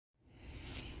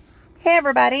Hey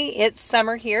everybody, it's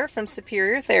Summer here from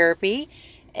Superior Therapy,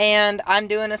 and I'm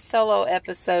doing a solo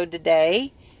episode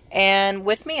today. And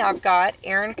with me I've got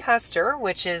Aaron Custer,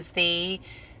 which is the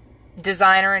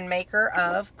designer and maker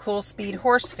of Cool Speed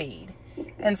Horse Feed.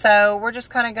 And so we're just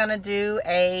kind of going to do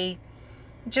a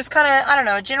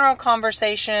general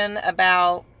conversation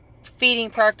about feeding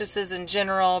practices in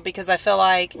general, because I feel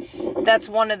like that's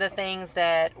one of the things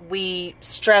that we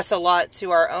stress a lot to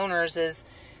our owners is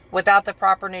without the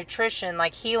proper nutrition,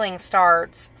 like healing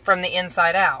starts from the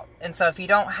inside out. And so if you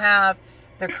don't have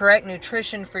the correct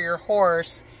nutrition for your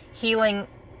horse, healing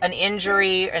an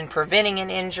injury and preventing an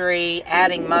injury,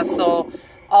 adding muscle,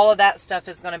 all of that stuff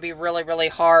is going to be really, really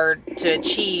hard to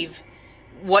achieve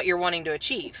what you're wanting to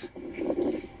achieve.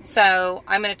 So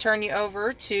I'm going to turn you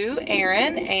over to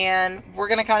Aaron, and we're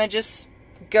going to kind of just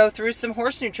go through some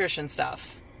horse nutrition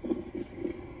stuff.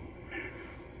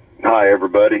 Hi,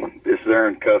 everybody. This is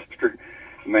Aaron Custer,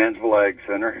 Mansville Ag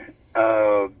Center.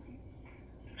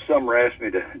 Summer asked me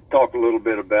to talk a little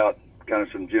bit about kind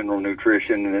of some general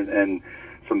nutrition and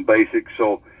some basics.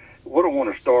 So what I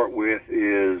want to start with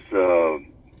is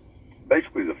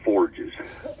basically the forages.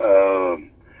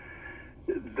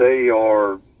 They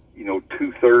are,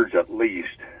 2/3 at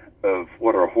least of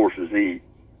what our horses eat.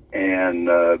 And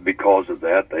because of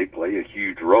that, they play a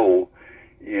huge role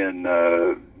in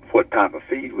what type of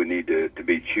feed we need to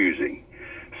be choosing.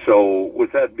 So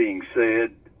with that being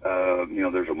said,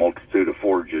 there's a multitude of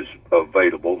forages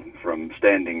available, from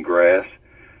standing grass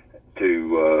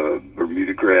to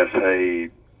Bermuda grass hay,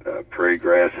 prairie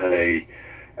grass hay,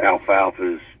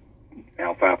 alfalfa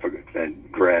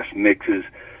and grass mixes.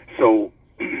 So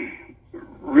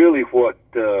really what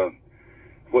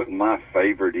my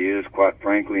favorite is, quite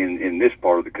frankly, in this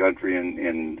part of the country,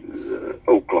 in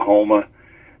Oklahoma,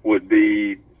 would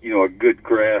be, a good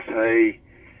grass hay.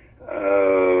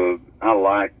 I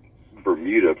like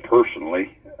Bermuda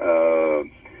personally,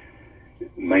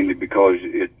 mainly because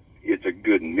it's a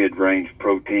good mid-range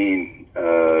protein,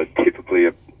 typically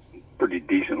a pretty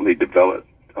decently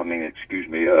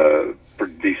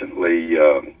pretty decently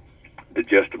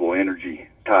digestible energy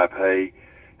type hay.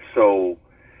 So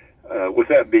with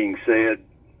that being said,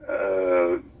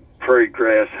 prairie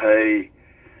grass hay,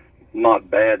 not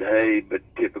bad hay, but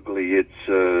typically it's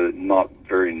not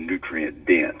very nutrient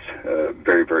dense,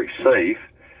 very, very safe.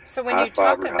 So when when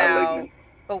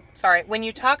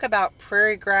you talk about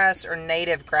prairie grass or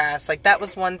native grass, like that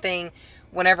was one thing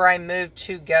whenever I moved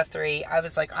to Guthrie, I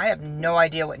was like, I have no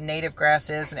idea what native grass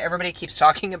is, and everybody keeps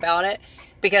talking about it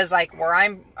because like where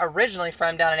I'm originally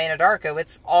from down in Anadarko,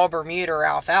 it's all Bermuda or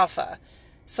alfalfa.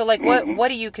 So like what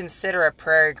do you consider a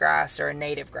prairie grass or a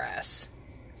native grass?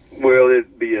 Well,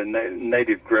 it'd be a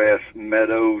native grass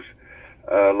meadows,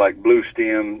 like blue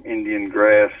stem, Indian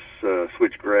grass,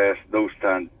 switchgrass, those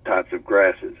types of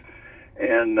grasses.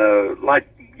 And like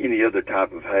any other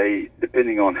type of hay,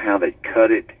 depending on how they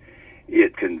cut it,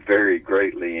 it can vary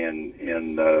greatly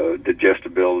in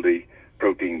digestibility,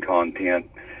 protein content,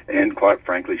 and quite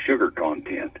frankly, sugar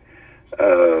content.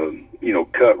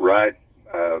 Cut right,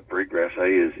 prairie grass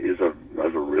hay is a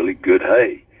really good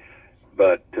hay.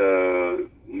 But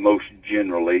most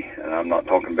generally, and I'm not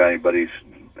talking about anybody's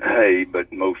hay,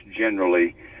 but most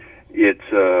generally, it's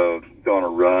going to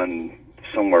run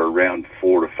somewhere around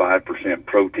 4 to 5%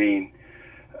 protein,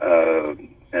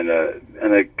 and a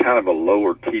kind of a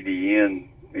lower TDN.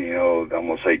 I'm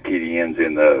going to say TDN's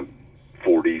in the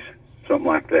 40s, something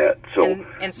like that. So,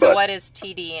 what is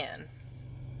TDN?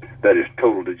 That is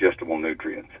total digestible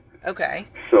nutrients. Okay.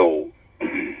 So,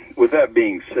 with that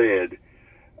being said,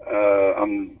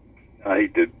 I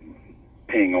hate to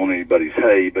ping on anybody's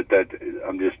hay, but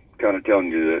I'm just kind of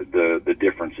telling you the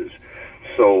differences.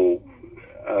 So,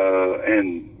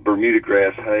 and Bermuda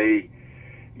grass hay,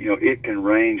 it can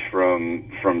range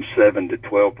from 7 to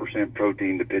 12%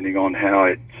 protein depending on how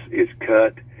it's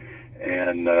cut,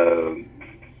 and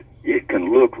it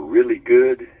can look really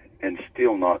good and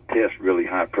still not test really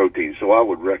high protein. So I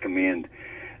would recommend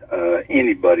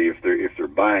anybody, if they're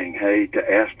buying hay,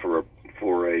 to ask for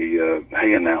a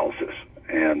hay analysis,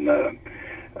 and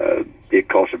it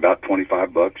costs about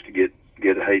 $25 to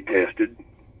get a hay tested.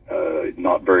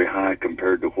 Not very high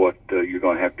compared to what you're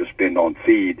going to have to spend on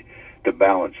feed to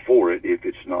balance for it if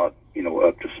it's not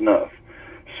up to snuff.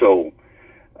 So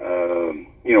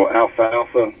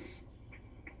alfalfa,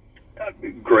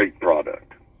 great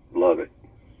product, love it.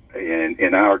 And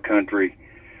in our country,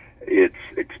 it's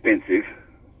expensive,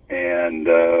 and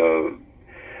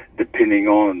depending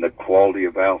on the quality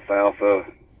of alfalfa,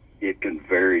 it can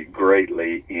vary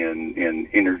greatly in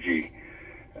energy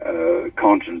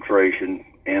concentration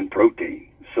and protein.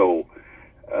 So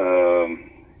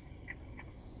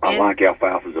I like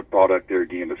alfalfa as a product there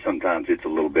again, but sometimes it's a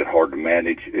little bit hard to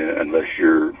manage unless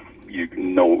you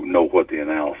know what the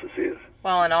analysis is.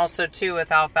 Well, and also too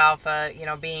with alfalfa,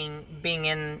 being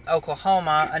in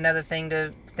Oklahoma, another thing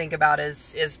to think about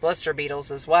is blister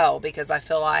beetles as well, because I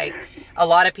feel like a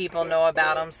lot of people know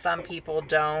about them, some people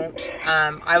don't.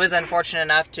 I was unfortunate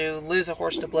enough to lose a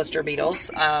horse to blister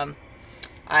beetles. I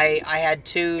had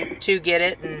two get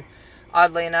it, and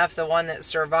oddly enough, the one that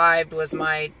survived was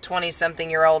my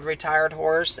 20-something-year-old retired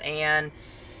horse, and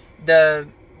the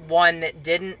one that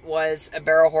didn't was a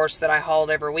barrel horse that I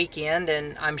hauled every weekend,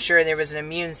 and I'm sure there was an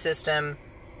immune system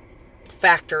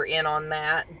factor in on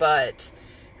that, but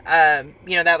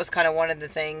that was kind of one of the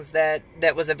things that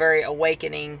was a very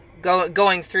awakening,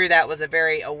 going through that was a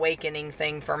very awakening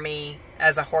thing for me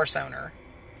as a horse owner.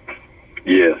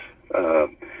 Yes,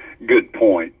 good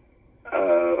point.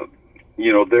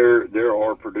 There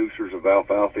are producers of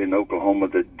alfalfa in Oklahoma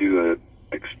that do an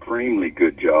extremely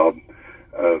good job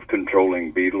of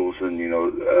controlling beetles, and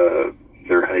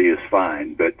their hay is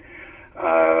fine. But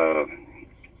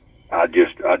I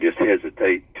just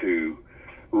hesitate to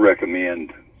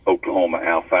recommend Oklahoma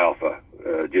alfalfa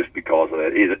just because of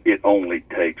that. It only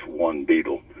takes one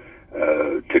beetle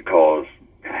to cause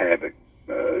havoc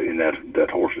in that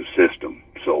horse's system.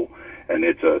 So, and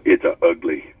it's a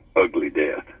ugly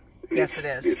death. Yes, it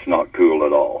is. It's not cool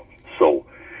at all. So,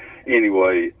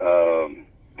 anyway,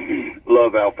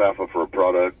 love alfalfa for a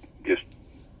product. Just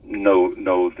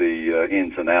know the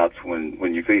ins and outs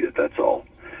when you feed it. That's all.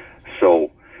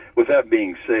 So, with that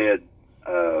being said,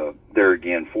 there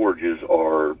again, forages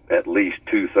are at least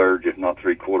 2/3, if not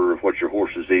 3/4, of what your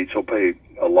horses eat. So, pay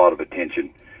a lot of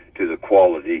attention to the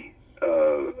quality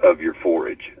of your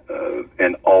forage,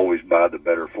 and always buy the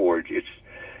better forage.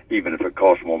 Even if it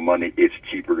costs more money, it's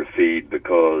cheaper to feed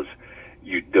because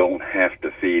you don't have to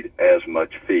feed as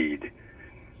much feed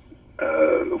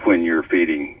when you're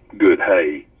feeding good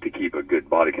hay to keep a good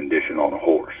body condition on a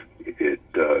horse. It's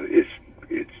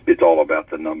all about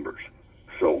the numbers.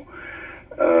 So,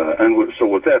 so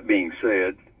with that being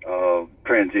said,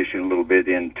 transition a little bit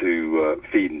into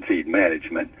feed and feed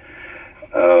management.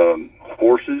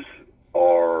 Horses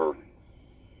are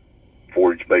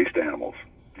forage-based animals,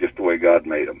 just the way God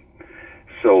made them.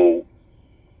 So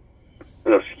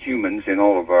us humans, in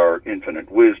all of our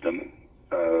infinite wisdom,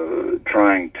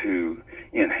 trying to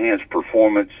enhance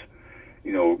performance,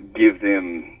 give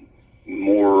them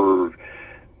more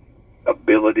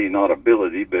ability, not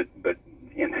ability, but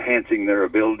enhancing their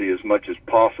ability as much as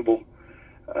possible,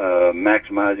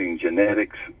 maximizing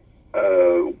genetics.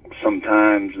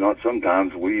 Sometimes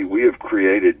we have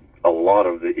created a lot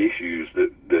of the issues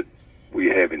that we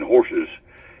have in horses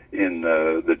in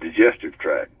the digestive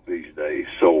tract these days.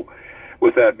 So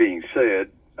with that being said,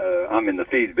 I'm in the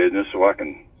feed business, so I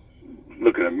can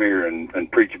look in a mirror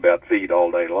and preach about feed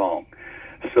all day long.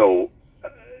 So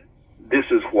this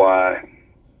is why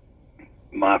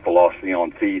my philosophy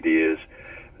on feed is,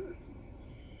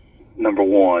 number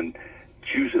one,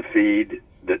 choose a feed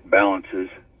that balances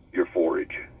your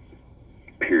forage,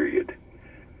 period.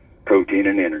 Protein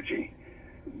and energy.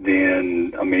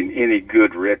 Then, any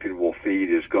good reputable feed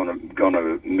is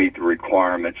gonna meet the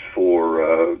requirements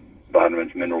for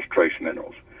vitamins, minerals, trace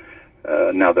minerals.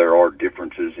 Now there are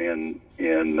differences in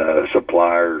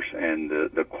suppliers and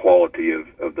the quality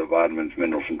of the vitamins,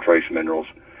 minerals, and trace minerals,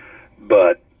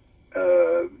 but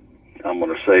I'm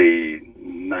going to say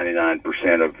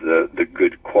 99% of the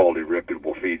good quality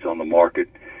reputable feeds on the market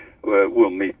will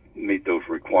meet those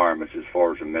requirements as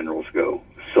far as the minerals go.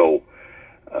 So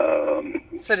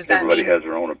does that everybody mean, has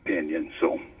their own opinion.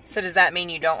 So does that mean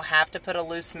you don't have to put a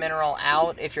loose mineral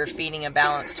out if you're feeding a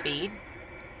balanced feed?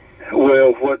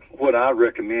 Well, what I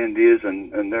recommend is,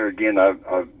 and there again,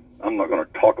 I'm not going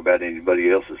to talk about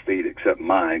anybody else's feed except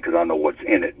mine because I know what's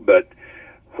in it. But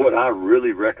what I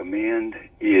really recommend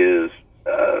is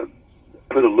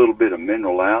put a little bit of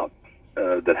mineral out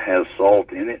that has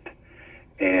salt in it.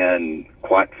 And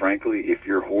quite frankly, if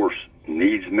your horse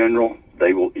needs mineral,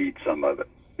 they will eat some of it.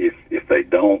 If they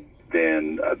don't,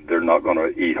 then they're not going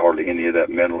to eat hardly any of that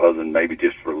mineral other than maybe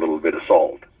just for a little bit of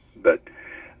salt. But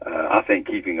I think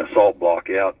keeping a salt block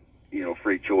out,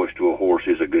 free choice to a horse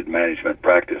is a good management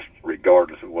practice,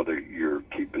 regardless of whether you're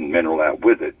keeping mineral out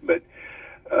with it. But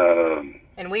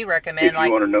and we recommend, if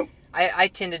you want to know, I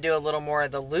tend to do a little more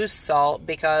of the loose salt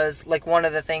because, one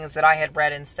of the things that I had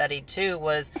read and studied too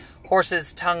was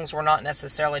horses' tongues were not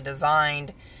necessarily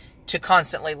designed to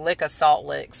constantly lick a salt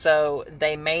lick, so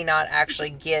they may not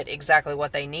actually get exactly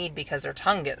what they need because their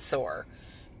tongue gets sore.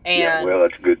 And, well,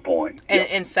 that's a good point.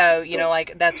 And so,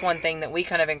 like, that's one thing that we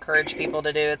kind of encourage people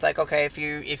to do. It's like, okay, if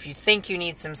you think you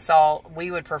need some salt, we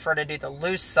would prefer to do the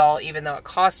loose salt, even though it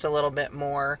costs a little bit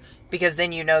more, because then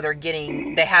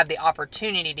they have the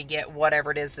opportunity to get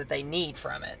whatever it is that they need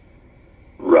from it.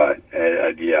 Right.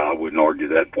 Yeah, I wouldn't argue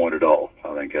that point at all.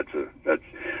 I think that's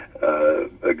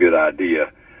a good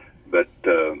idea. But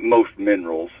most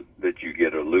minerals that you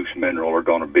get, a loose mineral, you're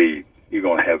going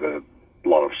to have a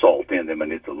lot of salt in them,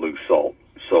 and it's a loose salt.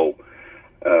 So,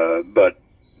 but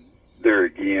there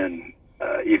again,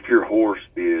 if your horse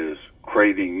is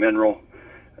craving mineral,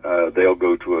 they'll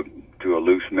go to a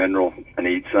loose mineral and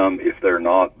eat some. If they're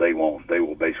not, they won't. They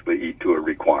will basically eat to a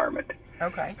requirement.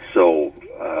 Okay. So,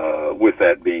 with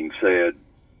that being said,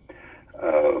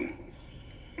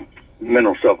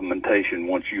 mineral supplementation,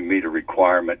 once you meet a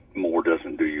requirement, more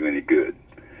doesn't do you any good.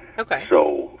 Okay.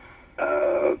 So,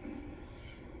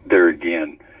 there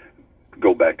again,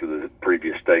 go back to the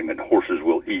previous statement, horses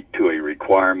will eat to a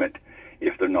requirement.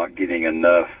 If they're not getting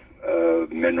enough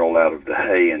mineral out of the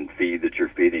hay and feed that you're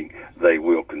feeding, they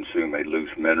will consume a loose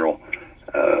mineral.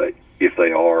 If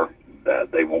they are,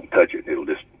 they won't touch it. It'll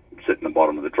just sit in the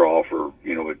bottom of the trough or,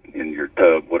 in your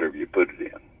tub, whatever you put it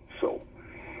in. So,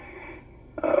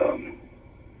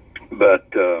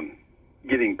 but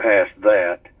getting past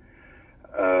that,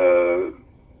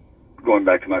 going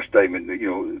back to my statement,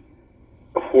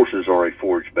 horses are a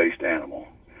forage-based animal.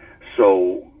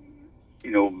 So,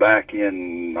 back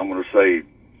in, I'm going to say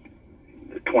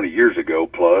 20 years ago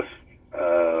plus,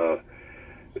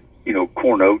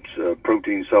 corn oats,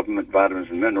 protein supplement, vitamins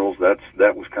and minerals,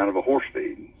 that was kind of a horse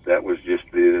feed. That was just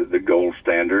the gold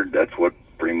standard. That's what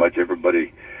pretty much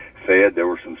everybody fed. There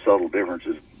were some subtle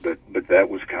differences, but that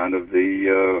was kind of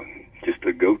the just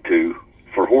a go-to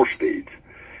for horse feeds.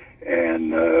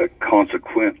 And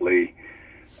consequently,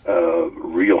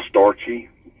 real starchy.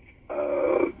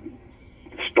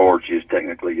 Starch is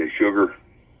technically a sugar,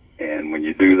 and when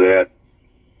you do that,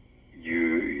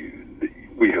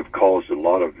 we have caused a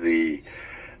lot of the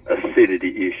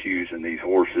acidity issues in these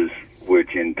horses,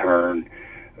 which in turn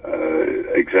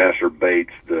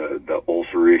exacerbates the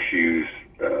ulcer issues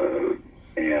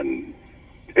and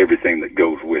everything that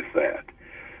goes with that.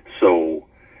 So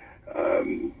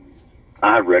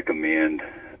I recommend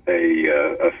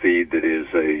a feed that is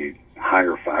a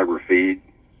higher fiber feed,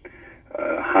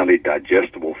 highly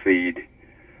digestible feed,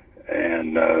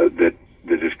 and that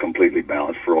is completely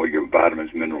balanced for all your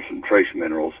vitamins, minerals, and trace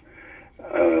minerals.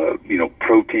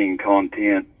 Protein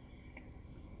content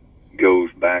goes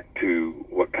back to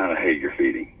what kind of hay you're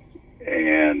feeding.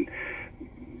 And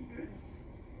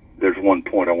there's one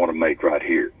point I want to make right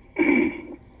here.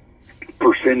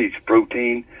 Percentage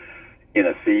protein in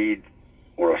a feed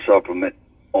or a supplement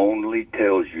only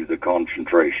tells you the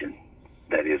concentration.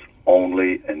 That is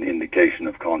only an indication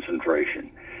of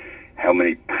concentration. How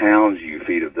many pounds you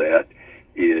feed of that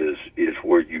is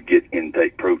where you get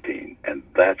intake protein, and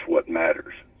that's what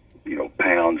matters.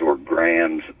 Pounds or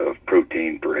grams of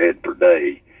protein per head per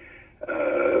day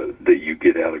that you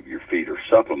get out of your feed or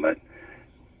supplement,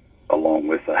 along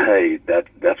with the hay,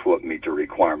 that's what meets a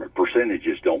requirement.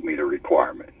 Percentages don't meet a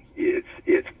requirement.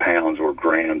 It's pounds or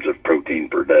grams of protein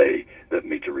per day that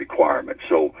meets a requirement.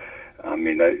 So,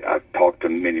 I've talked to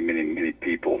many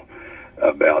people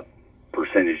about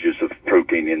percentages of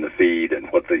protein in the feed and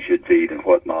what they should feed and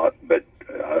what not. But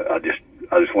I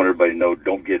just want everybody to know,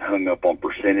 don't get hung up on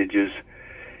percentages.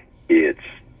 It's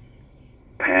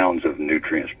pounds of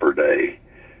nutrients per day,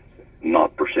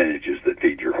 not percentages that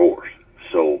feed your horse.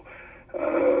 So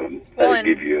that'll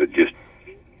give you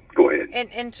go ahead.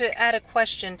 And to add a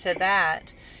question to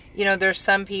that, there's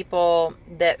some people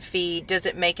that feed, does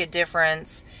it make a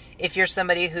difference if you're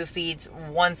somebody who feeds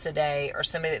once a day or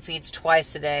somebody that feeds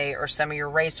twice a day or some of your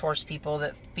racehorse people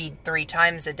that feed 3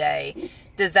 times a day?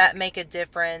 Does that make a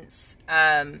difference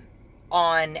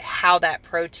on how that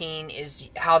protein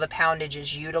how the poundage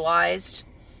is utilized?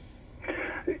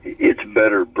 It's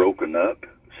better broken up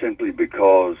simply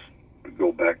because,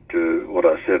 go back to what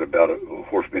I said about a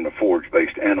horse being a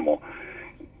forage-based animal.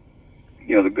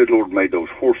 The good Lord made those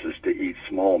horses to eat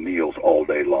small meals all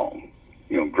day long,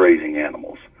 grazing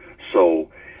animals. So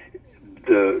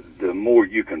the more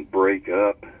you can break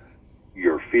up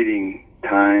your feeding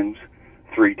times,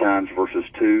 3 times versus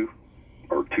 2,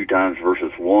 or 2 times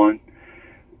versus 1,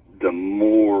 the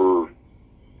more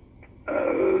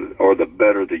or the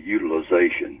better the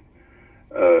utilization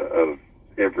of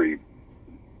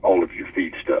all of your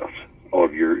feedstuffs, all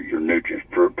of your nutrients,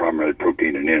 primarily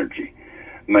protein and energy.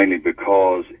 Mainly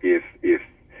because if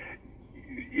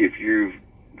you've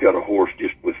got a horse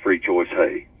just with free choice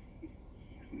hay,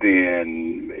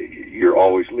 then you're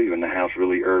always leaving the house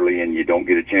really early and you don't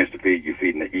get a chance to feed. You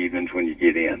feed in the evenings when you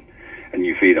get in, and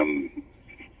you feed them,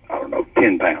 I don't know,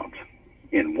 10 pounds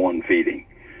in one feeding.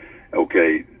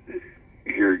 Okay,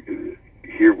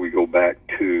 here we go back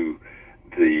to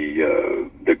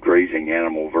the grazing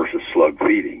animal versus slug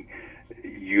feeding.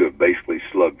 You have basically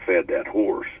slug fed that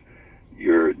horse.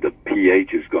 The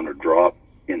pH is going to drop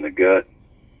in the gut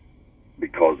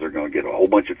because they're going to get a whole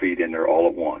bunch of feed in there all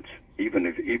at once. Even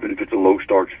if it's a low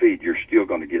starch feed, you're still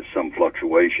going to get some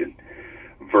fluctuation.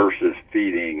 Versus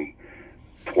feeding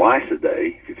twice a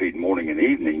day, if you feed morning and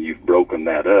evening, you've broken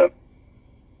that up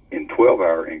in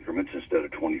 12-hour increments instead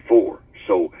of 24.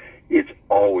 So it's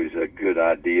always a good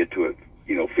idea to,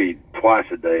 feed twice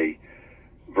a day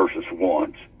versus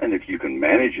once. And if you can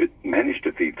manage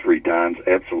to feed 3 times,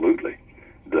 absolutely.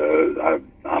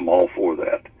 I'm all for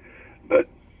that. But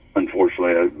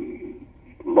unfortunately,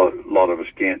 a lot of us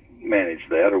can't manage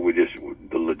that, or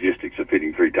the logistics of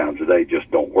feeding 3 times a day just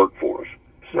don't work for us.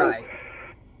 So, right.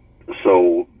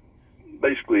 So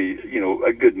basically,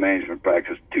 a good management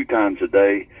practice 2 times a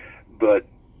day, but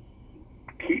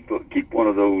keep one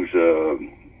of those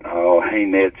hay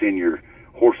nets in your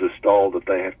horse's stall that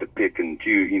they have to pick and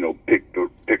chew,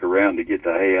 pick around to get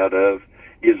the hay out of.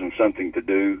 Gives them something to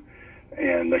do,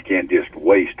 and they can't just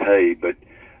waste hay. But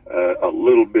a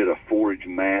little bit of forage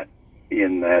mat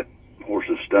in that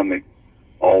horse's stomach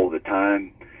all the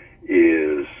time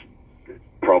is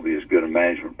probably as good a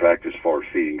management practice as far as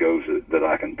feeding goes that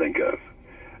I can think of.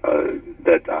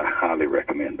 That I highly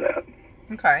recommend that.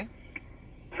 Okay.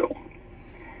 So,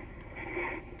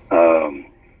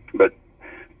 but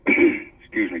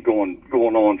excuse me, going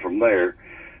on from there,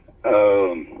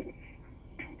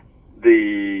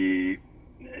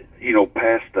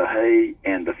 past the hay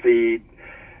and the feed,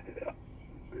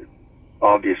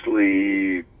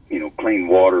 obviously, clean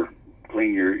water,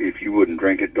 if you wouldn't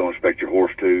drink it, don't expect your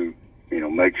horse to,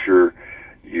 make sure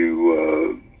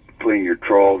you clean your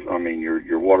troughs,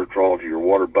 your water troughs, your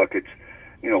water buckets,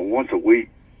 once a week.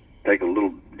 Take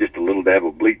just a little dab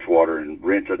of bleach water and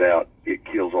rinse it out. It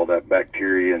kills all that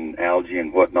bacteria and algae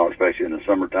and whatnot, especially in the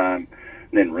summertime.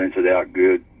 And then rinse it out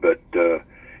good. But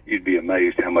you'd be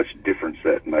amazed how much difference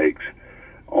that makes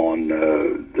on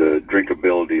the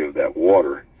drinkability of that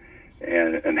water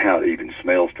and how it even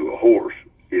smells to a horse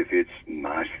if it's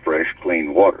nice, fresh,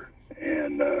 clean water.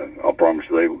 And I'll promise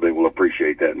you they will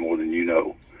appreciate that more than you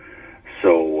know.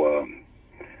 So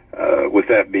with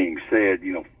that being said,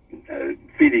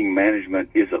 feeding management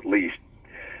is at least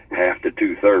half to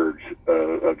 2/3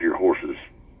 of your horse's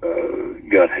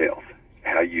gut health.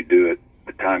 How you do it,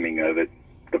 the timing of it,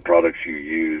 the products you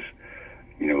use,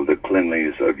 the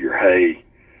cleanliness of your hay,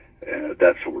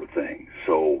 that sort of thing.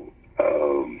 So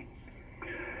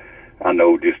I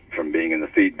know just from being in the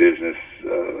feed business,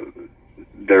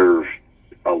 there's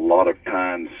a lot of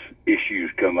times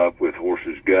issues come up with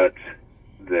horses' guts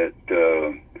that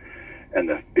and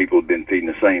the people have been feeding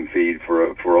the same feed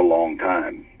for a long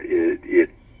time. I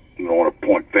don't want to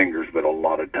point fingers, but a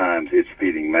lot of times it's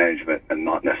feeding management and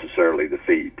not necessarily the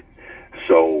feed.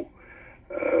 So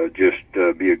just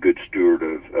be a good steward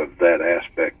of that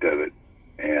aspect of it,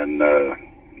 and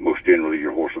most generally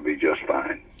your horse will be just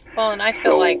fine. Well, and I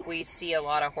feel like we see a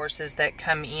lot of horses that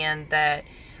come in that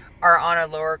are on a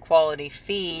lower quality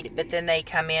feed, but then they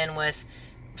come in with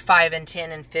 5 and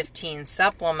 10 and 15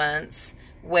 supplements,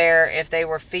 where if they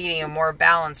were feeding a more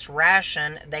balanced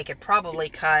ration, they could probably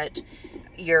cut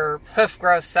your hoof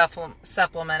growth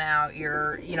supplement out,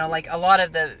 like a lot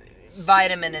of the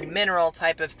vitamin and mineral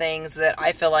type of things that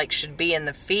I feel like should be in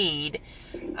the feed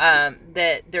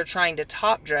that they're trying to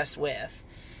top dress with.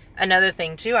 Another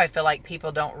thing too I feel like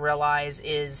people don't realize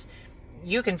is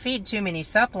you can feed too many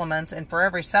supplements, and for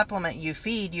every supplement you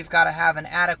feed, you've got to have an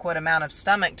adequate amount of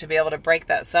stomach to be able to break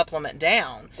that supplement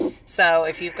down. So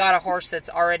if you've got a horse that's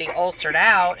already ulcered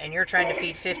out and you're trying to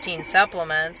feed 15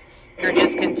 supplements, you're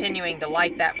just continuing to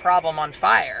light that problem on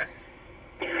fire.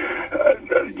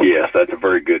 Yes, that's a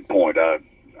very good point. I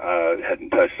hadn't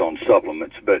touched on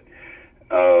supplements, but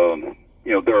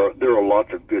there are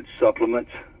lots of good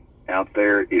supplements out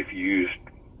there if used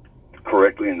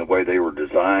correctly in the way they were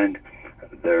designed.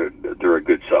 They're a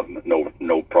good supplement,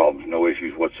 no problems, no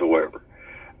issues whatsoever.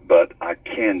 But I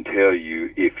can tell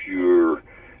you, if you're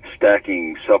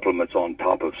stacking supplements on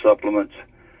top of supplements,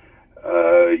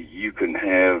 you can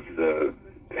have the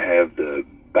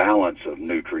balance of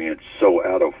nutrients so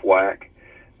out of whack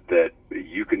that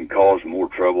you can cause more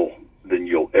trouble than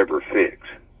you'll ever fix.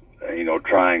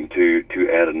 Trying to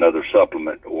add another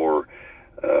supplement or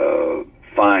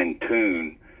fine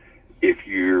tune if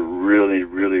you're really,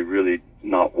 really, really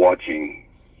not watching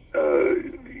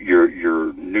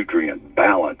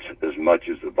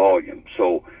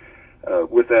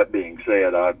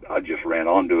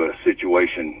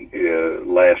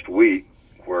meeting last week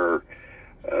where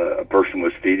a person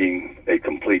was feeding a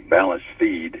complete balanced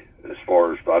feed as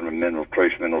far as vitamin, minerals,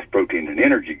 trace minerals, protein, and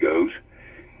energy goes.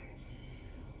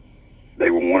 They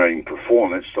were wanting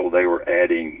performance, so they were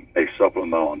adding a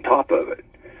supplement on top of it.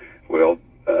 Well,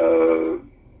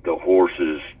 the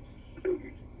horses,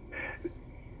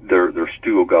 their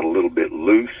stool got a little bit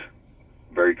loose,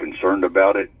 very concerned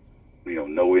about it.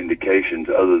 No indications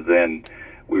other than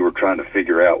we were trying to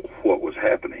figure out what was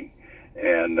happening.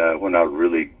 And when I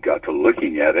really got to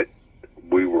looking at it,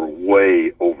 we were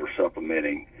way over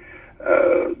supplementing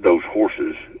those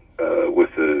horses with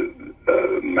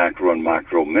the macro and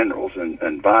micro minerals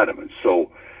and vitamins.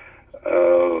 So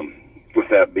with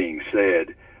that being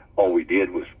said, all we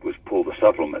did was pull the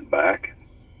supplement back.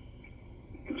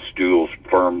 The stool's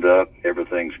firmed up,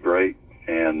 everything's great,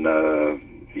 and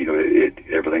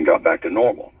everything got back to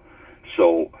normal.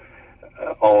 So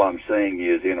all I'm saying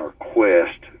is, in our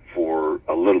quest for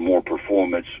a little more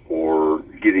performance or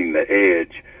getting the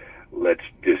edge, let's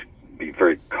just be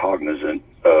very cognizant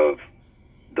of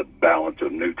the balance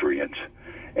of nutrients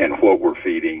and what we're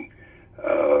feeding.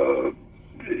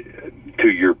 To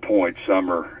your point,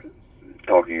 Summer,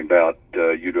 talking about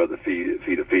you'd rather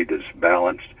feed a feed that's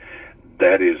balanced.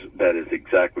 That is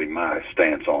exactly my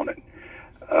stance on it.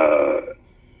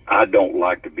 I don't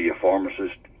like to be a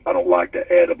pharmacist. I don't like to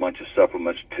add a bunch of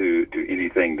supplements to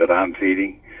anything that I'm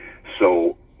feeding.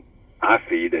 So I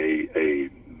feed a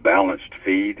balanced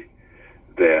feed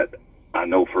that I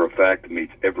know for a fact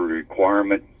meets every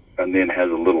requirement, and then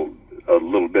has a little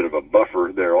bit of a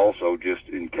buffer there also, just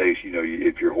in case,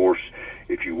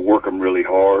 if you work them really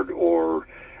hard, or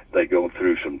they go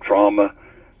through some trauma,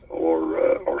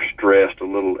 or stressed a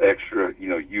little extra,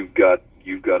 you've got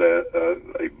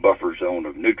a buffer zone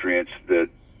of nutrients that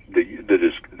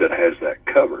has that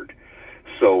covered.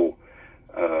 So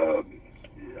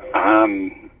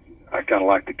I kind of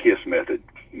like the KISS method.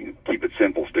 Keep it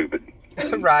simple, stupid.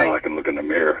 Right. I can look in the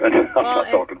mirror, and I'm not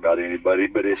talking about anybody,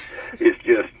 but it's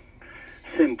just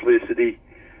simplicity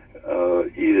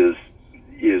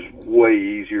is way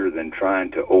easier than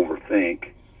trying to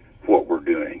overthink what we're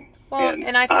doing. Well,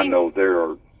 and I think, I know there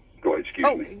are. Go ahead.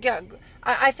 Excuse me. Yeah.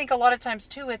 I think a lot of times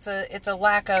too, it's a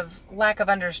lack of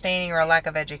understanding or a lack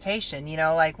of education.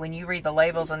 Like when you read the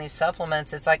labels on these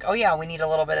supplements, it's like, oh yeah, we need a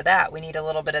little bit of that. We need a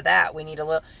little bit of that. We need a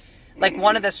little. Like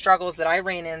one of the struggles that I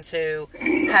ran into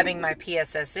having my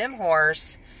PSSM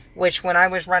horse, which when I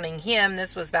was running him,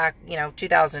 this was back,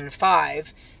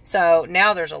 2005. So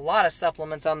now there's a lot of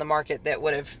supplements on the market that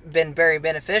would have been very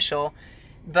beneficial.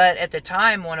 But at the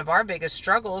time, one of our biggest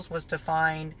struggles was to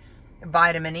find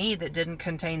vitamin E that didn't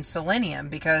contain selenium,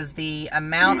 because the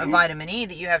amount of vitamin E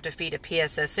that you have to feed a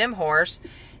PSSM horse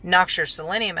knocks your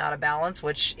selenium out of balance,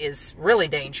 which is really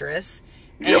dangerous.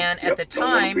 And at the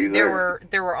time, there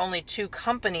were only 2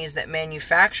 companies that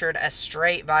manufactured a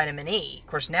straight vitamin E. Of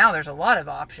course, now there's a lot of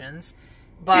options,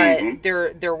 but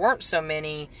there weren't so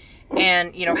many.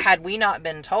 And, had we not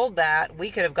been told that, we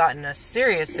could have gotten a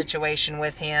serious situation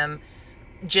with him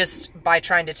just by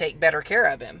trying to take better care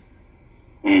of him.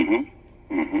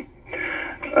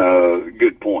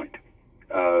 Good point.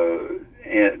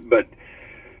 But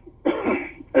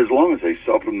as long as a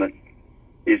supplement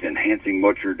is enhancing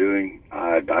what you're doing,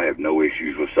 I have no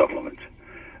issues with supplements.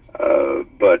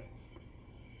 But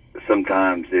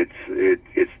sometimes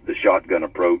it's the shotgun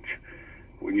approach.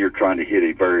 When you're trying to hit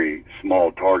a very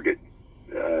small target,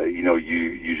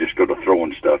 you just go to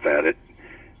throwing stuff at it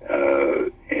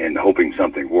and hoping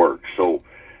something works. So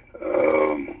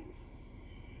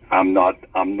I'm not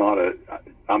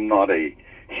a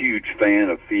huge fan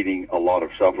of feeding a lot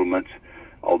of supplements,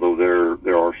 although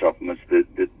there are supplements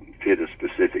that fit a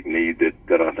specific need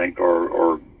that I think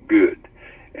are good.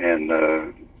 And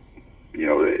the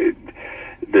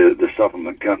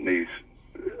supplement companies,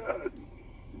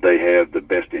 they have the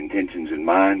best intentions in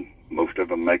mind. Most of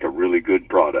them make a really good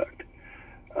product.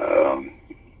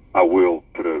 I will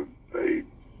put a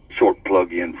short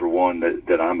plug in for one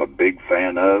that I'm a big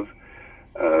fan of,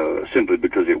 simply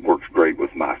because it works great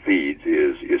with my feeds,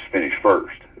 is Finish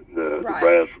First. The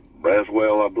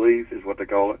Braswell, I believe, is what they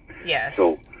call it. Yes.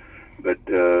 So, but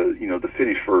the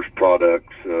Finish First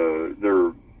products,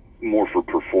 they're more for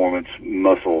performance,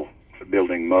 muscle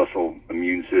building, muscle,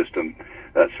 immune system,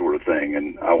 that sort of thing.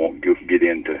 And I won't get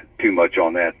into too much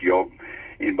on that.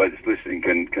 Anybody that's listening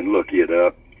can look it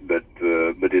up. But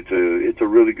it's a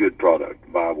really good product,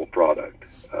 viable product,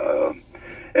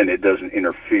 and it doesn't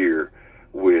interfere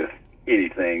with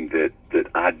anything that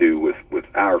I do with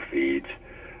our feeds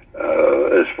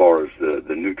as far as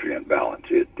the nutrient balance.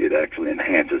 It actually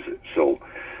enhances it. So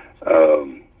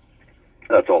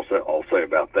That's all I'll say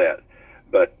about that.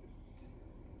 But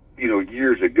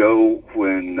years ago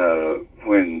when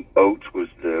oats was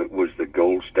the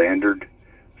gold standard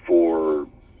for,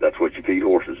 that's what you feed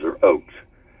horses, are oats.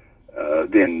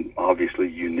 Then obviously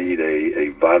you need a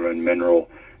vitamin, mineral,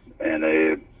 and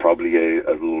probably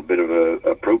a little bit of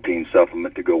a protein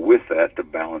supplement to go with that to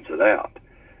balance it out.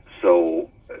 So,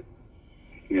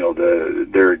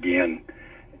 there again,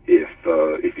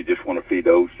 if you just want to feed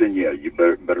oats, then yeah, you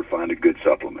better find a good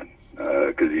supplement,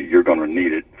 because you're going to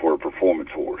need it for a performance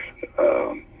horse,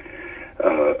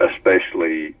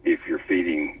 especially if you're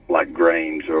feeding like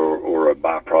grains or a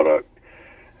byproduct.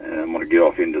 And I'm going to get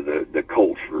off into the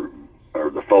colts or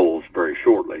the foals very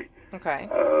shortly. Okay.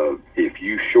 If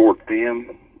you short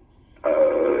them,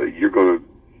 you're going to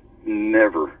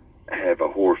never have a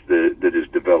horse that is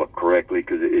developed correctly,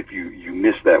 because if you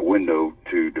miss that window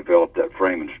to develop that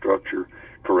frame and structure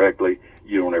correctly,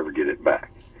 you don't ever get it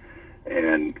back.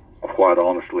 And quite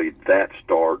honestly, that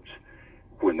starts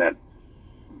when that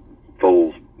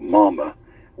foal's mama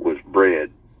was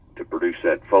bred to produce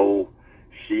that foal.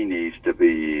 She needs to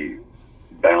be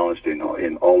balanced in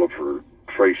all of her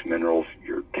trace minerals,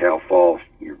 your Cal-Phos,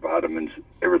 your vitamins,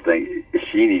 everything.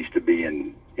 She needs to be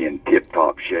in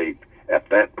tip-top shape at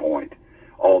that point,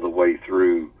 all the way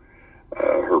through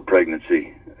her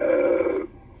pregnancy,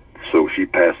 so she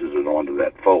passes it on to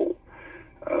that foal.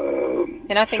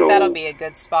 And I think that'll be a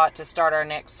good spot to start our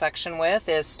next section with,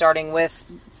 is starting with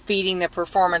feeding the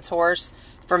performance horse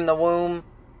from the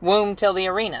womb till the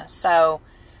arena. So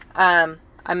I'm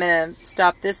going to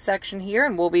stop this section here,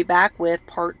 and we'll be back with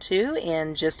part 2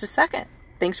 in just a second.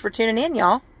 Thanks for tuning in,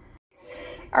 y'all.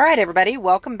 All right, everybody,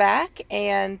 welcome back.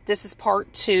 And this is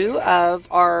part 2 of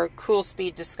our Cool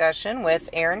Speed discussion with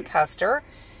Aaron Custer.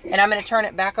 And I'm going to turn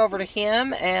it back over to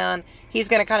him, and he's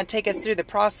going to kind of take us through the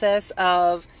process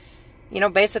of,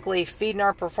 basically feeding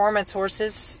our performance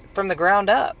horses from the ground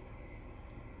up.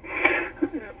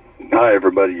 Hi,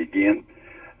 everybody, again.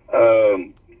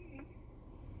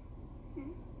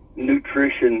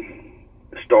 Nutrition,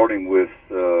 starting with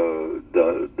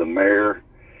the mare,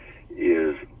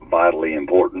 is vitally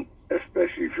important,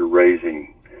 especially if you're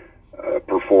raising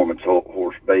performance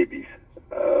horse babies.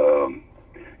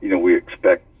 We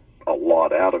expect a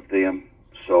lot out of them,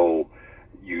 so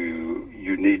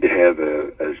you need to have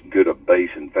as good a base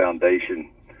and foundation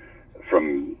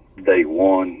from day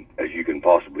one as you can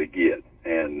possibly get,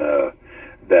 and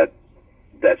that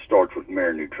starts with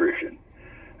mare nutrition.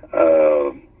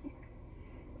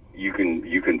 You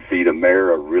can feed a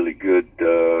mare a really good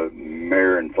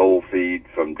mare and foal feed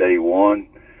from day one.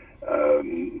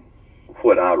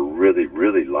 What I really,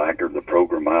 really like, or the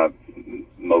program I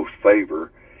most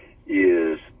favor,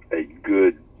 is a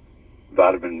good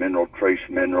vitamin, mineral, trace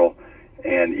mineral,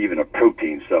 and even a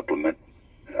protein supplement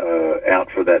out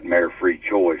for that mare-free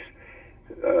choice,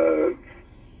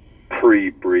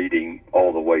 pre-breeding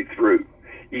all the way through.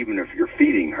 Even if you're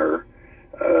feeding her,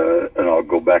 and I'll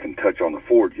go back and touch on the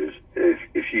forages,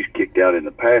 if she's kicked out in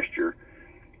the pasture,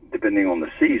 depending on the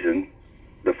season,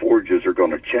 the forages are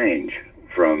going to change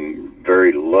from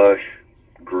very lush,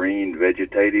 green,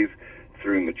 vegetative,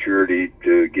 through maturity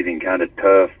to getting kind of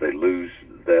tough. They lose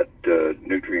that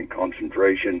nutrient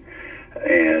concentration,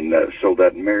 and so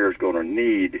that mare is going to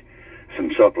need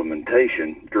some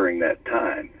supplementation during that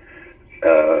time.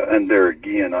 And there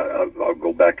again, I'll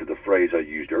go back to the phrase I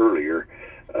used earlier.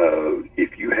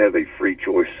 If you have a free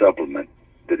choice supplement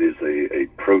that is a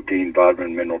protein,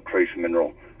 vitamin, mineral, trace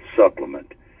mineral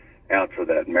supplement out for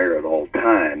that mare at all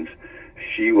times,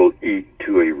 she will eat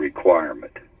to a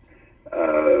requirement.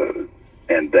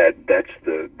 And that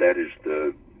is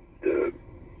the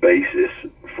basis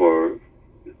for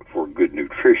good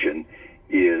nutrition,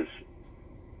 is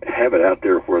have it out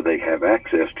there where they have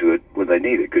access to it when they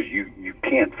need it, because you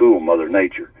can't fool Mother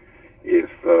Nature. If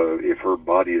her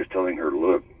body is telling her,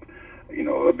 look,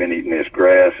 I've been eating this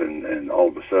grass, and all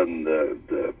of a sudden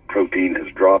the protein has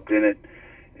dropped in it,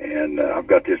 and I've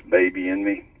got this baby in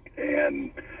me,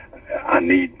 and I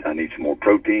need some more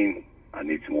protein, I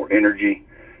need some more energy.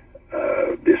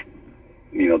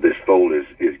 This foal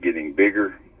is getting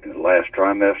bigger in the last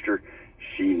trimester.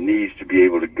 She needs to be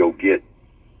able to go get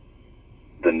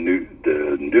the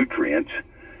nutrients,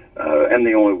 and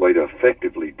the only way to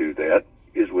effectively do that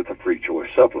is with a free choice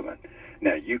supplement.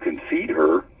 Now, you can feed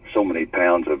her so many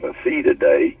pounds of a feed a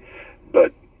day,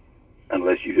 but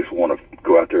unless you just want to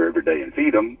go out there every day and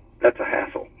feed them, that's a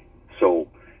hassle. So,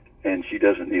 and she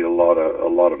doesn't need a lot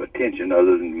of attention,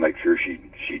 other than to make sure she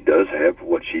does have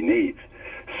what she needs.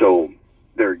 So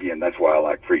there again, that's why I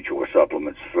like free choice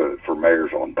supplements for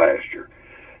mares on pasture.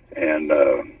 And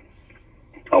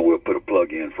I will put a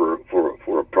plug in for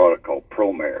a product called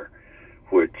ProMare,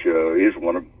 which is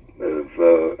one of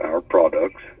our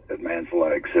products at Mansell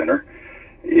Ag Center.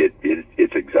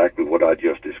 It's exactly what I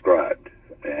just described.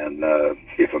 And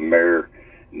if a mare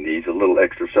needs a little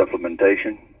extra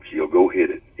supplementation, she'll go hit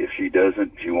it. If she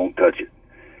doesn't, she won't touch it.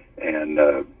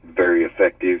 And very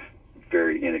effective,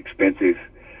 very inexpensive,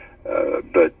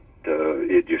 but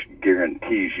it just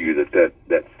guarantees you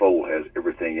that foal has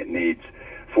everything it needs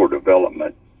for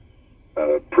development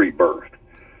pre-birth.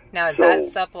 Now, is that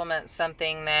supplement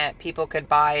something that people could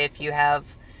buy if you have,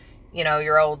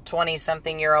 your old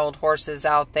 20-something-year-old horses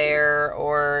out there,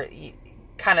 or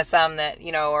kind of some that,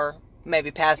 are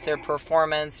maybe past their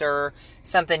performance, or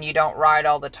something you don't ride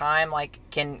all the time? Like,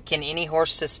 can any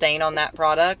horse sustain on that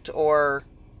product, or?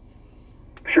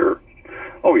 Sure.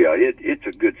 Oh, yeah, it's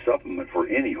a good supplement for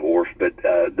any horse, but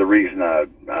the reason I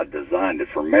designed it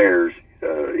for mares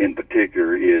in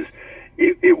particular is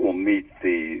it will meet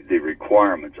the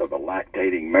requirements of a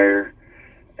lactating mare,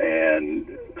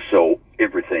 and so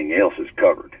everything else is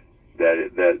covered.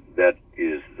 That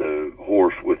is the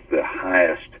horse with the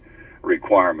highest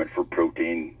requirement for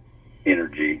protein,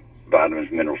 energy,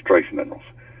 vitamins, minerals, trace minerals.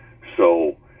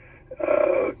 So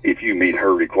if you meet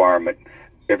her requirement,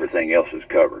 everything else is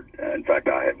covered. In fact,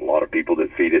 I have a lot of people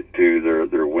that feed it to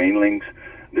their weanlings,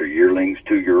 their yearlings,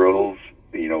 2-year-olds,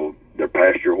 their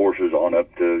pasture horses on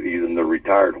up to even the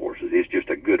retired horses. It's just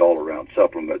a good all-around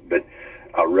supplement, but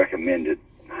I recommend it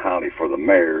highly for the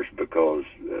mares because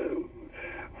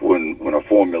when I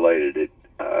formulated it,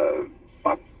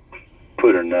 I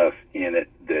put enough in it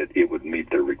that it would meet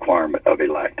the requirement of a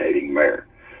lactating mare.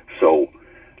 So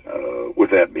with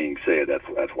that being said,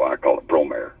 that's why I call it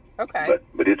ProMare. Okay.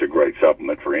 But it's a great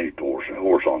supplement for any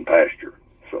horse on pasture.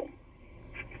 So,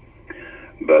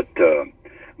 but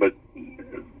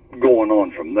going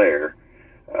on from there,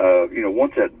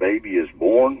 once that baby is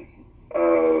born,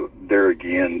 there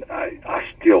again, I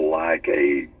still like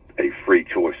a free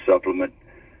choice supplement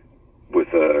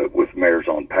with mares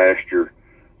on pasture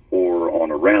or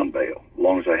on a round bale. As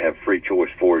long as they have free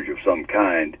choice forage of some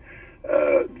kind,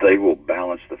 they will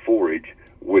balance the forage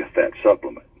with that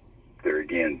supplement. There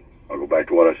again, I'll go back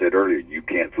to what I said earlier. You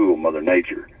can't fool Mother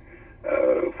Nature.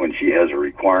 When she has a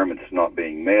requirement that's not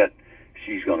being met,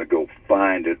 she's going to go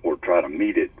find it or try to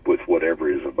meet it with whatever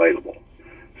is available.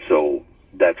 So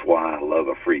that's why I love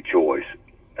a free choice,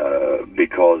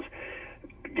 because,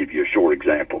 to give you a short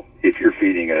example, if you're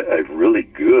feeding a really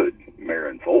good mare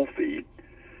and foal feed,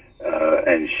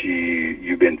 and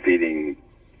you've been feeding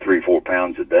 3-4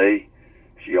 pounds a day,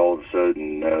 she all of a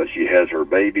sudden, she has her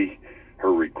baby,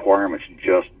 her requirements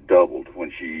just doubled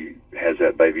when she has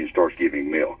that baby and starts giving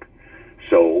milk.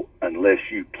 So unless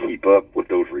you keep up with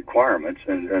those requirements,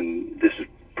 and this is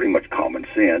pretty much common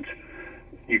sense,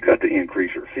 you've got to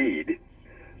increase her feed.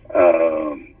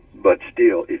 But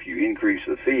still, if you increase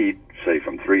the feed, say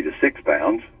from 3 to 6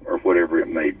 pounds, or whatever it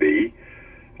may be,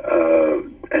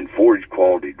 and forage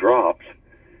quality drops,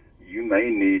 you may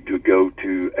need to go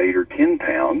to 8 or 10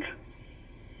 pounds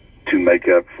to make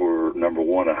up for, number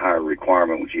one, a higher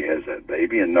requirement when she has that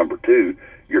baby, and number two,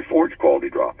 your forage quality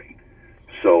dropping.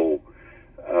 So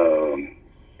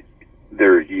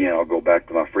there again, I'll go back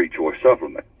to my free choice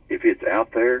supplement. If it's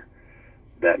out there,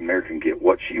 that mare can get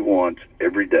what she wants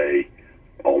every day,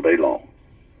 all day long,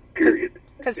 period.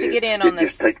 Because to get in on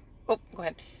this, go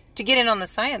ahead. To get in on the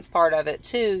science part of it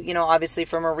too, obviously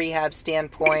from a rehab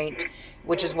standpoint,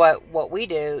 which is what we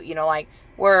do, like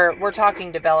we're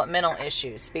talking developmental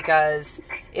issues, because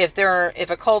if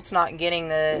a colt's not getting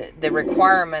the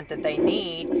requirement that they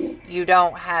need, you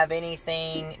don't have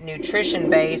anything nutrition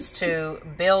based to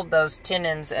build those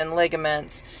tendons and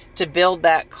ligaments, to build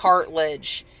that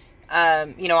cartilage.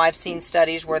 I've seen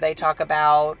studies where they talk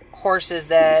about horses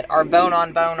that are bone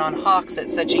on hocks at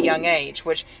such a young age,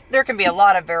 which there can be a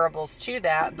lot of variables to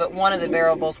that, but one of the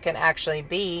variables can actually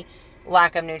be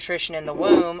lack of nutrition in the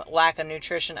womb, lack of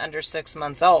nutrition under 6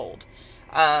 months old.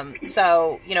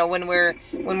 So when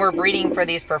we're breeding for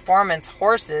these performance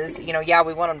horses, we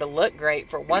want them to look great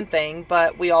for one thing,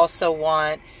 but we also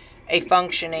want a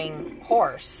functioning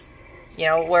horse.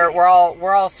 We're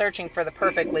all searching for the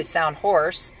perfectly sound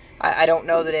horse. I don't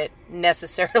know that it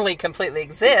necessarily completely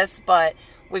exists, but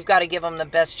we've got to give them the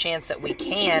best chance that we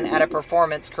can at a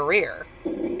performance career.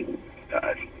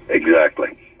 Exactly.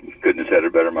 Couldn't have said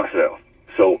it better myself.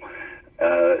 So,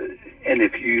 and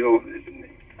if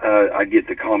I get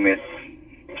the comment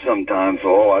sometimes,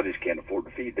 I just can't afford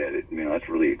to feed that. That's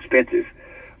really expensive.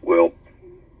 Well,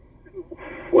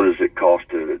 what does it cost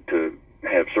to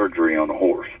have surgery on a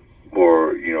horse?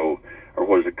 Or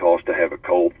what does it cost to have a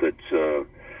colt that's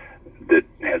that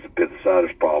has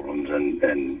appendicitis problems,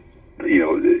 and you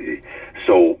know,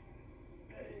 so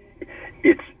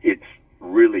it's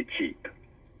really cheap,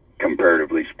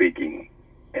 comparatively speaking.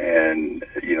 And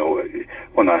you know,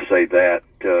 when I say that,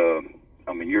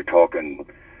 I mean, you're talking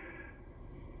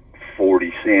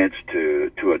 40 cents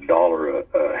to $1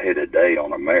 a head a day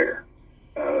on a mare.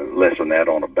 Less than that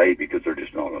on a baby, because they're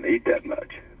just not going to eat that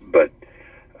much. But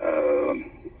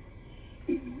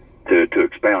to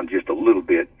expound just a little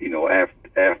bit, you know,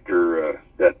 after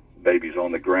that baby's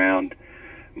on the ground,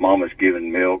 mama's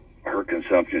giving milk, her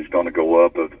consumption is going to go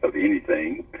up of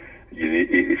anything.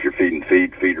 If you're feeding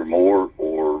feed her more,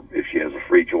 or if she has a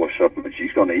free choice supplement,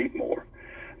 she's going to eat more.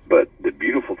 But the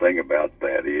beautiful thing about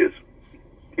that is,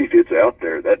 if it's out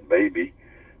there, that baby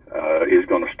is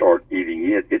going to start eating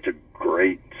it. It's a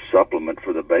great supplement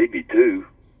for the baby too,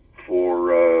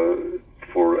 for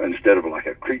instead of like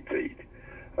a creep feed,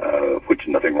 which is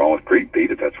nothing wrong with creep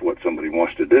feed if that's what somebody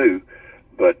wants to do.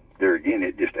 But there again,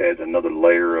 it just adds another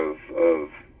layer of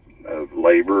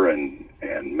labor and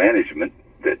management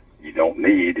that you don't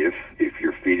need if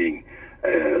you're feeding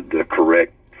the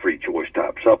correct free choice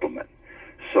type supplement.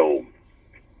 So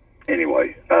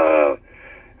anyway,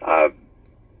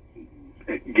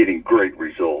 getting great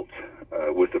results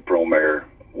with the ProMare,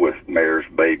 with mares,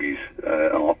 babies,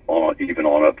 even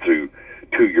on up through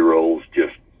 2-year-olds.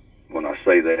 Just when I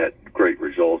say that, great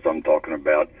results, I'm talking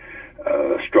about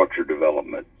structure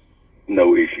development,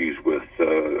 no issues with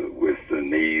the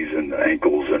knees and the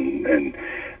ankles, and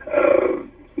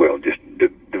well, just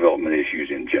development issues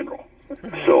in general.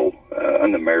 So,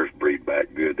 and the mares breed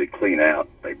back good. They clean out,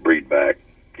 they breed back,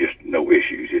 just no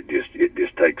issues. It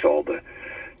just takes all the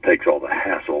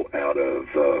hassle out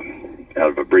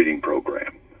of a breeding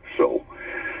program. So,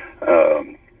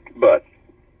 but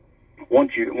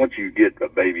once you get a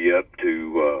baby up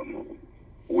to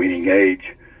weaning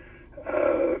age,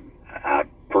 I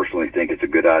personally think it's a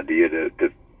good idea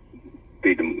to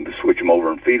feed them, to switch them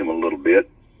over and feed them a little bit.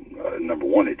 Number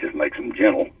one, it just makes them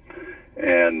gentle,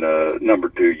 and number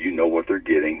two, you know what they're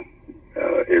getting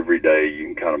every day. You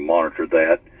can kind of monitor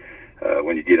that.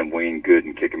 When you get them weaned good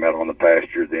and kick them out on the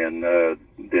pasture, then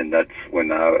that's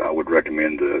when I would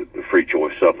recommend the free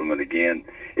choice supplement again.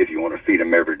 If you want to feed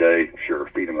them every day, sure,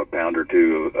 feed them a pound or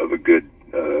two of a good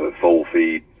foal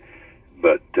feed.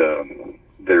 But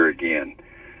there again,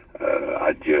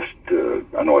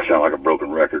 I know I sound like a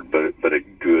broken record, but a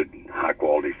good high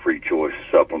quality free choice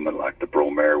supplement like the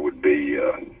ProMare would be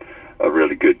a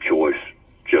really good choice,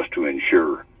 just to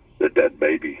ensure that that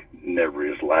baby never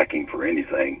is lacking for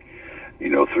anything, you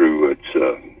know, through its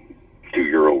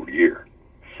 2-year-old year.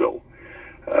 So,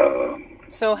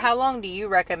 so how long do you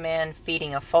recommend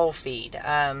feeding a foal feed?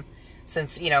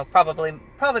 Since, you know, probably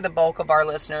the bulk of our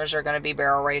listeners are going to be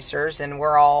barrel racers, and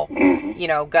we're all, you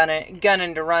know,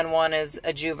 gunning to run one as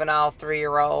a juvenile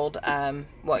 3-year-old.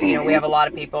 Well, you know, we have a lot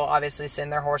of people obviously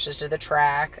send their horses to the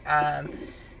track.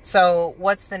 So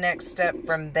what's the next step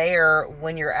from there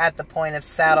when you're at the point of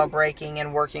saddle breaking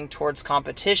and working towards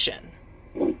competition?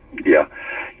 Yeah,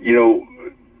 you know,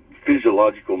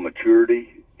 physiological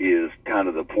maturity is kind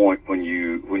of the point when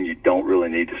you don't really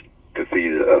need to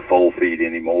feed a foal feed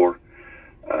anymore.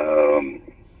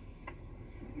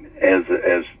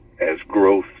 As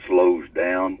growth slows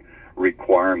down,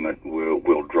 requirement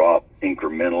will drop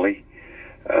incrementally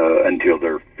until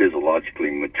they're physiologically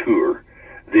mature.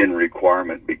 Then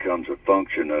requirement becomes a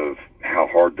function of how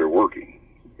hard they're working,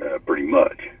 pretty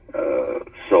much.